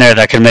stuff in there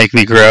that can make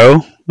me grow,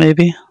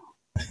 maybe.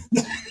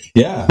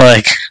 yeah.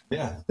 Like,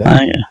 Yeah.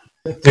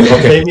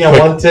 Maybe on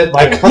one tit,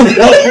 my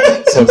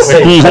So quick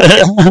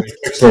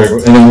story,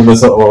 and then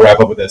we'll wrap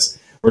up with this.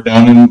 We're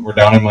down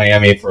in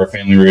Miami for a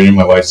family reunion.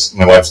 My wife's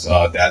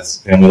dad's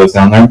family lives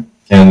down there,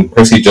 and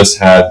Chrissy just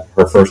had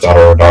her first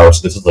daughter,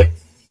 so this was like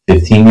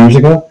 15 years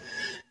ago.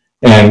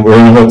 And we're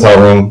in a hotel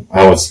room.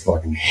 I was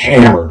fucking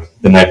hammered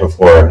the night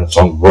before, and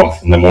so I'm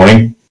rough in the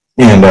morning.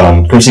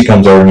 And Chrissy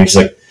comes over to me. She's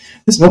like,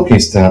 "This milk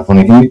tastes kind of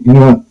funny. Can you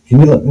let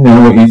me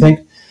know what you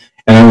think?"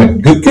 And I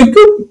went, "Goop, goop,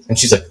 goop." And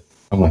she's like,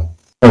 "I'm like,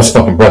 that was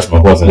fucking breast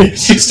milk, wasn't it?"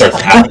 She starts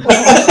laughing.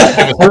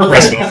 It was her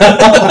breast milk.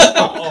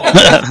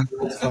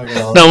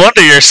 no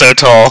wonder you're so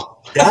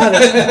tall. My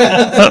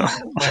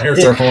hair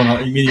started falling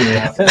out immediately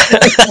after.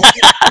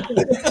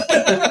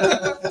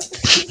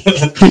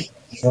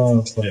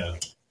 Yeah.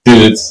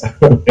 Dude,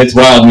 it's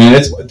wild, man.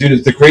 It's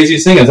the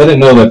craziest thing is I didn't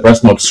know that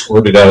breast milk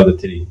squirted out of the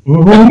titty. I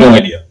had no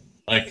idea.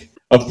 Like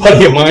a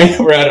buddy of mine,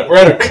 we're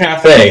at a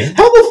cafe.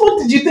 How the fuck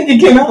did you think it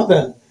came out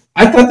then?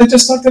 I thought they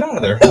just sucked it out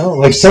of there. No,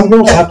 like some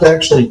girls have to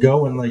actually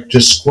go and like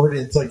just squirt it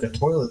into like a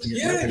toilet to get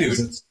Yeah, rid of it dude. because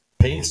it's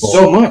painful.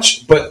 So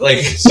much, but like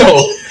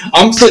so,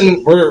 I'm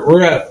sitting.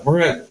 We're at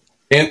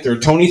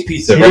Tony's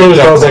Pizza. you know,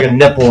 it was like a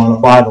nipple on a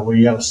bottle where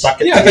you got to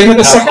suck it. Yeah, they had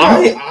to suck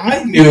it out.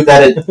 I knew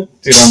that it.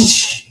 Dude,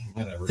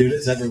 whatever. Dude,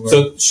 it's everywhere.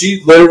 So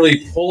she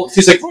literally pulled.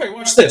 She's like, "Roy,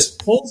 watch this."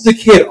 Pulls the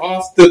kid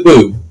off the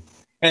boob,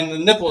 and the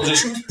nipple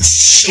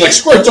just like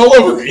squirts all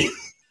over me.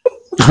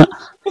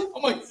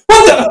 I'm like,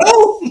 "What the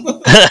hell?"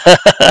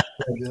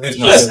 It's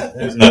nuts.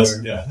 It's nuts.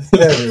 Yeah.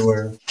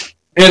 Everywhere.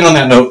 And on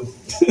that note,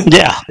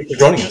 Yeah. thank you for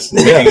joining us.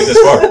 Making it this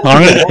far. All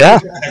right.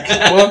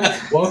 Yeah.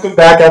 Welcome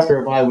back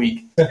after a bye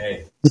week.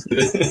 Hey.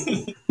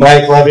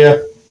 Mike, love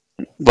you.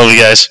 Love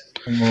you guys.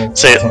 And we'll-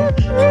 See ya.